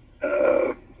it,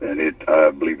 and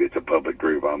I believe it's a public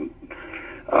group.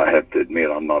 I have to admit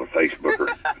I'm not a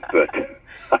Facebooker, but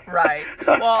right.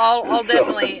 Well, I'll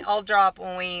definitely I'll drop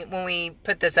when we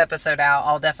put this episode out.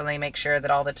 I'll definitely make sure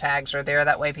that all the tags are there.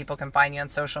 That way, people can find you on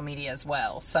social media as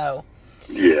well. So.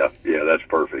 Yeah, that's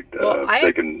perfect. Well,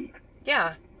 they can.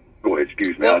 Yeah. Go ahead.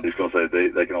 Excuse me. Well, I'm just going to say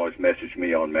they can always message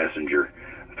me on Messenger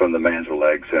from the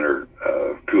Mansville Ag Center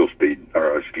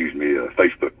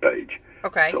Facebook page.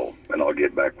 Okay. So, and I'll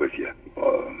get back with you.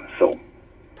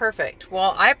 Perfect.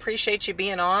 Well, I appreciate you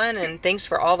being on, and thanks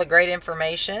for all the great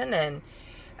information. And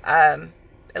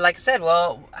like I said,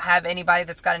 we'll have anybody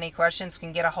that's got any questions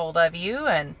can get a hold of you.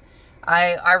 And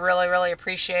I really, really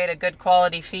appreciate a good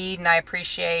quality feed, and I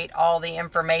appreciate all the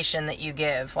information that you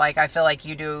give. Like, I feel like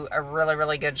you do a really,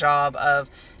 really good job of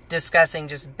discussing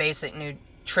just basic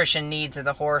nutrition needs of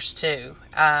the horse too.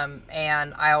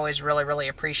 And I always really, really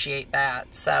appreciate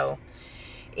that. So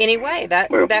anyway,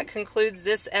 that concludes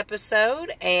this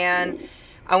episode, and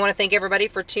I want to thank everybody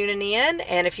for tuning in.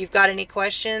 And if you've got any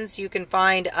questions, you can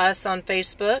find us on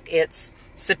Facebook. It's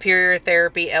Superior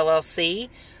Therapy LLC.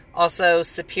 Also,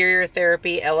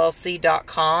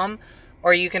 superiortherapyllc.com,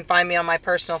 or you can find me on my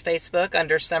personal Facebook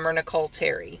under Summer Nicole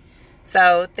Terry.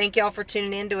 So thank y'all for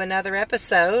tuning in to another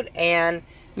episode, and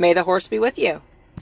may the horse be with you.